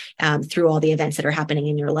you through all the events that are happening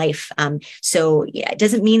in your life. So yeah, it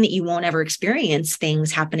doesn't mean that you won't ever experience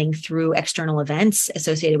things happening through external events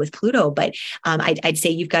associated with Pluto, but I'd say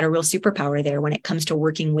you've got a real superpower there when it comes to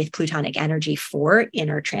working with Plutonic energy for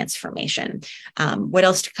inner transformation. What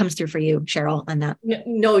else comes through for you, Cheryl, on that?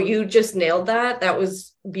 No, you just nailed that. That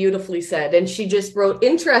was beautifully said. And she just wrote,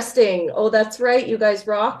 interesting. Oh, that's right. You guys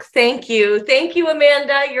rock. Thank you. Thank you,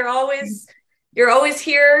 Amanda. You're always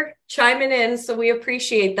here chiming in. So we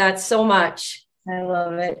appreciate that so much. I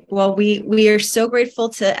love it. Well, we are so grateful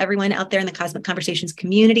to everyone out there in the Cosmic Conversations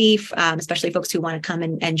community, especially folks who want to come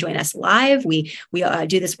and join us live. We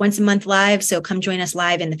do this once a month live, so come join us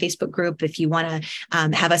live in the Facebook group if you want to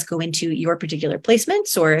have us go into your particular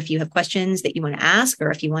placements, or if you have questions that you want to ask, or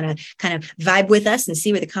if you want to kind of vibe with us and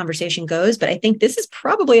see where the conversation goes. But I think this is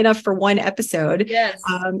probably enough for one episode. Yes.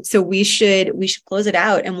 So we should close it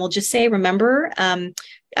out, and we'll just say, remember,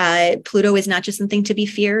 Pluto is not just something to be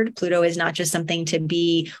feared. Pluto is not just something to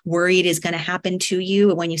be worried is going to happen to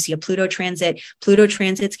you. When you see a Pluto transit, Pluto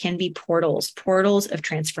transits can be portals of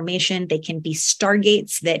transformation. They can be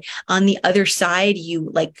stargates that on the other side, you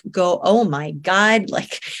like go, oh my God,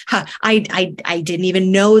 like I didn't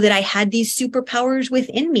even know that I had these superpowers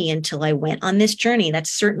within me until I went on this journey. That's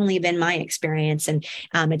certainly been my experience. And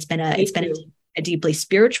it's been a deeply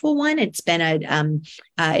spiritual one. It's been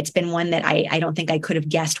one that I don't think I could have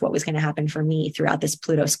guessed what was going to happen for me throughout this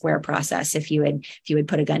Pluto square process if you had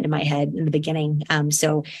put a gun to my head in the beginning.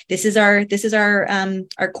 So this is our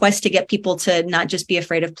quest to get people to not just be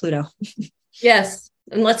afraid of Pluto. Yes.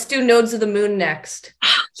 And let's do nodes of the moon next.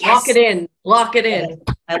 Yes. Lock it in.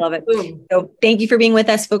 I love it. Boom. So thank you for being with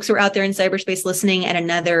us, folks who are out there in cyberspace listening at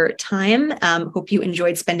another time. Hope you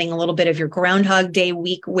enjoyed spending a little bit of your Groundhog Day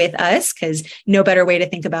week with us, because no better way to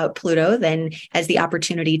think about Pluto than as the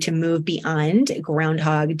opportunity to move beyond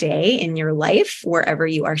Groundhog Day in your life, wherever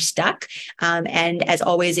you are stuck. And as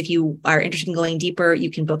always, if you are interested in going deeper, you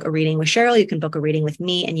can book a reading with Cheryl, you can book a reading with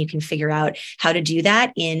me, and you can figure out how to do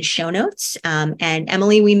that in show notes. And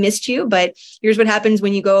Emily, we missed you, but here's what happens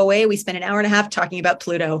when you go away. We spend an hour and a half talking about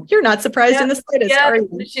Pluto. You're not surprised in the slightest, are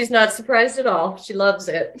you? She's not surprised at all. She loves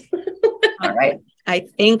it. All right. I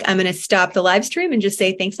think I'm going to stop the live stream and just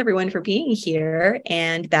say thanks everyone for being here.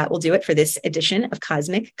 And that will do it for this edition of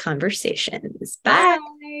Cosmic Conversations. Bye.